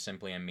 and they were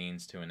simply a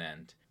means to an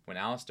end. When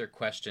Alistair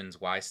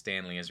questions why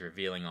Stanley is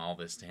revealing all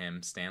this to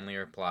him, Stanley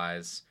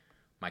replies,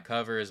 "My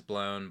cover is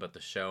blown, but the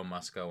show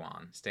must go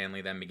on."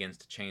 Stanley then begins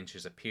to change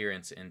his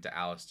appearance into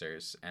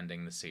Alistair's,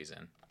 ending the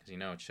season. Because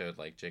it showed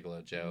like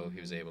Gigolo Joe,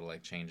 he was able to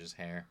like change his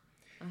hair.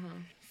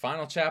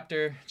 Final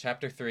chapter,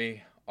 chapter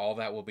 3, All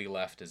That Will Be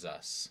Left Is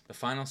Us. The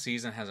final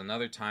season has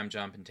another time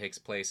jump and takes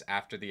place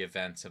after the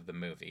events of the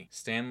movie.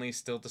 Stanley,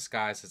 still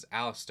disguised as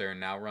Alistair,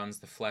 now runs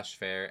the Flesh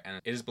Fair, and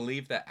it is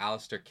believed that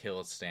Alistair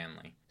killed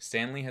Stanley.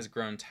 Stanley has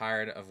grown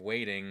tired of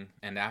waiting,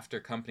 and after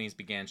companies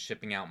began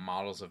shipping out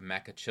models of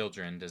mecha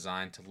children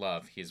designed to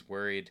love, he is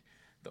worried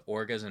the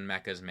Orgas and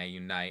Mechas may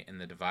unite, and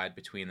the divide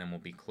between them will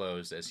be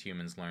closed as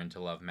humans learn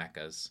to love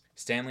Mechas.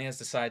 Stanley has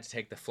decided to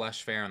take the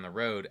Flesh Fair on the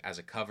road as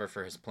a cover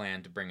for his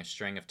plan to bring a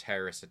string of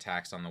terrorist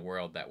attacks on the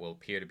world that will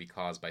appear to be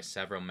caused by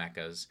several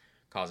Mechas,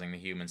 causing the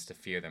humans to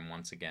fear them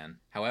once again.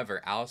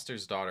 However,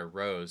 Alistair's daughter,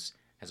 Rose,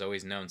 has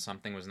always known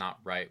something was not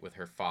right with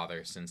her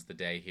father since the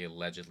day he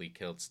allegedly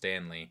killed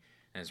Stanley,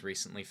 and has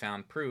recently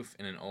found proof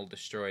in an old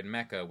destroyed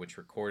mecha which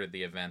recorded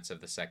the events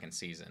of the second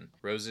season.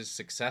 Rose is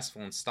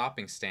successful in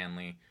stopping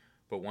Stanley,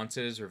 but once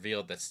it is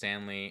revealed that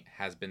Stanley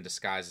has been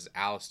disguised as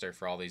Alistair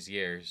for all these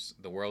years,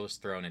 the world is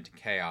thrown into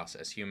chaos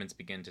as humans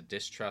begin to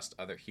distrust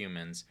other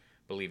humans,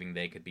 believing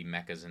they could be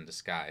mechas in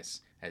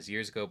disguise. As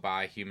years go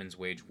by, humans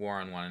wage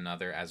war on one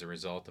another as a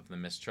result of the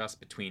mistrust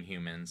between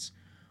humans.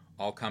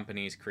 All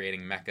companies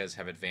creating mechas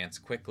have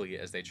advanced quickly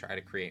as they try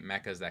to create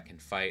mechas that can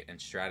fight and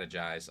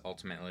strategize,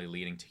 ultimately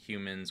leading to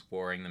humans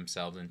warring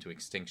themselves into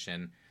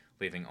extinction,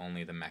 leaving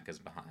only the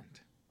mechas behind.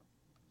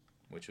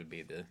 Which would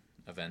be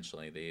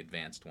eventually the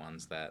advanced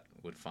ones that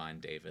would find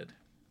David.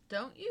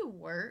 Don't you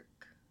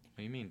work? What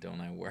do you mean,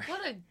 don't I work?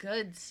 What a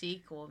good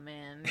sequel,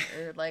 man.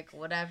 Or, like,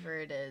 whatever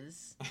it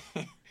is.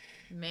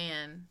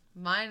 Man,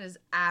 mine is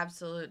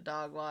absolute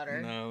dog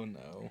water.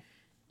 No.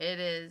 It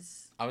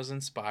is. I was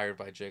inspired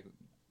by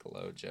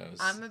Gigolo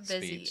Joe's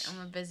speech.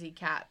 I'm a busy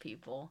cat,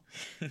 people.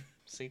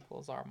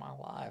 Sequels are my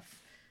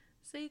life.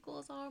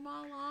 Sequels are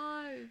my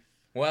life.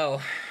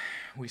 Well,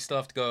 we still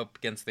have to go up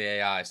against the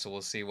AI, so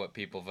we'll see what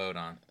people vote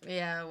on.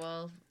 Yeah,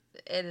 well,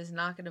 it is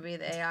not going to be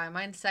the AI.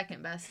 Mine's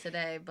second best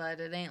today, but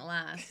it ain't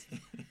last.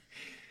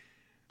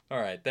 All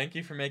right, thank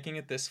you for making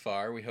it this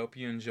far. We hope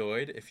you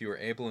enjoyed. If you were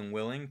able and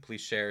willing, please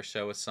share a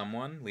show with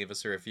someone, leave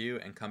us a review,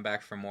 and come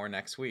back for more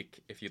next week.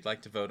 If you'd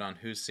like to vote on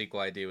whose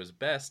sequel idea was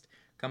best,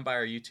 come by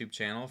our YouTube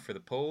channel for the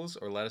polls,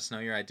 or let us know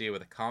your idea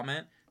with a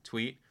comment,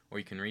 tweet, or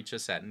you can reach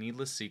us at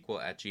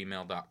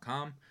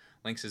needlesssequel@gmail.com.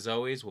 Links, as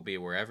always, will be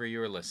wherever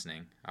you are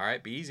listening. All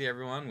right, be easy,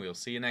 everyone. We'll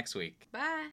see you next week. Bye.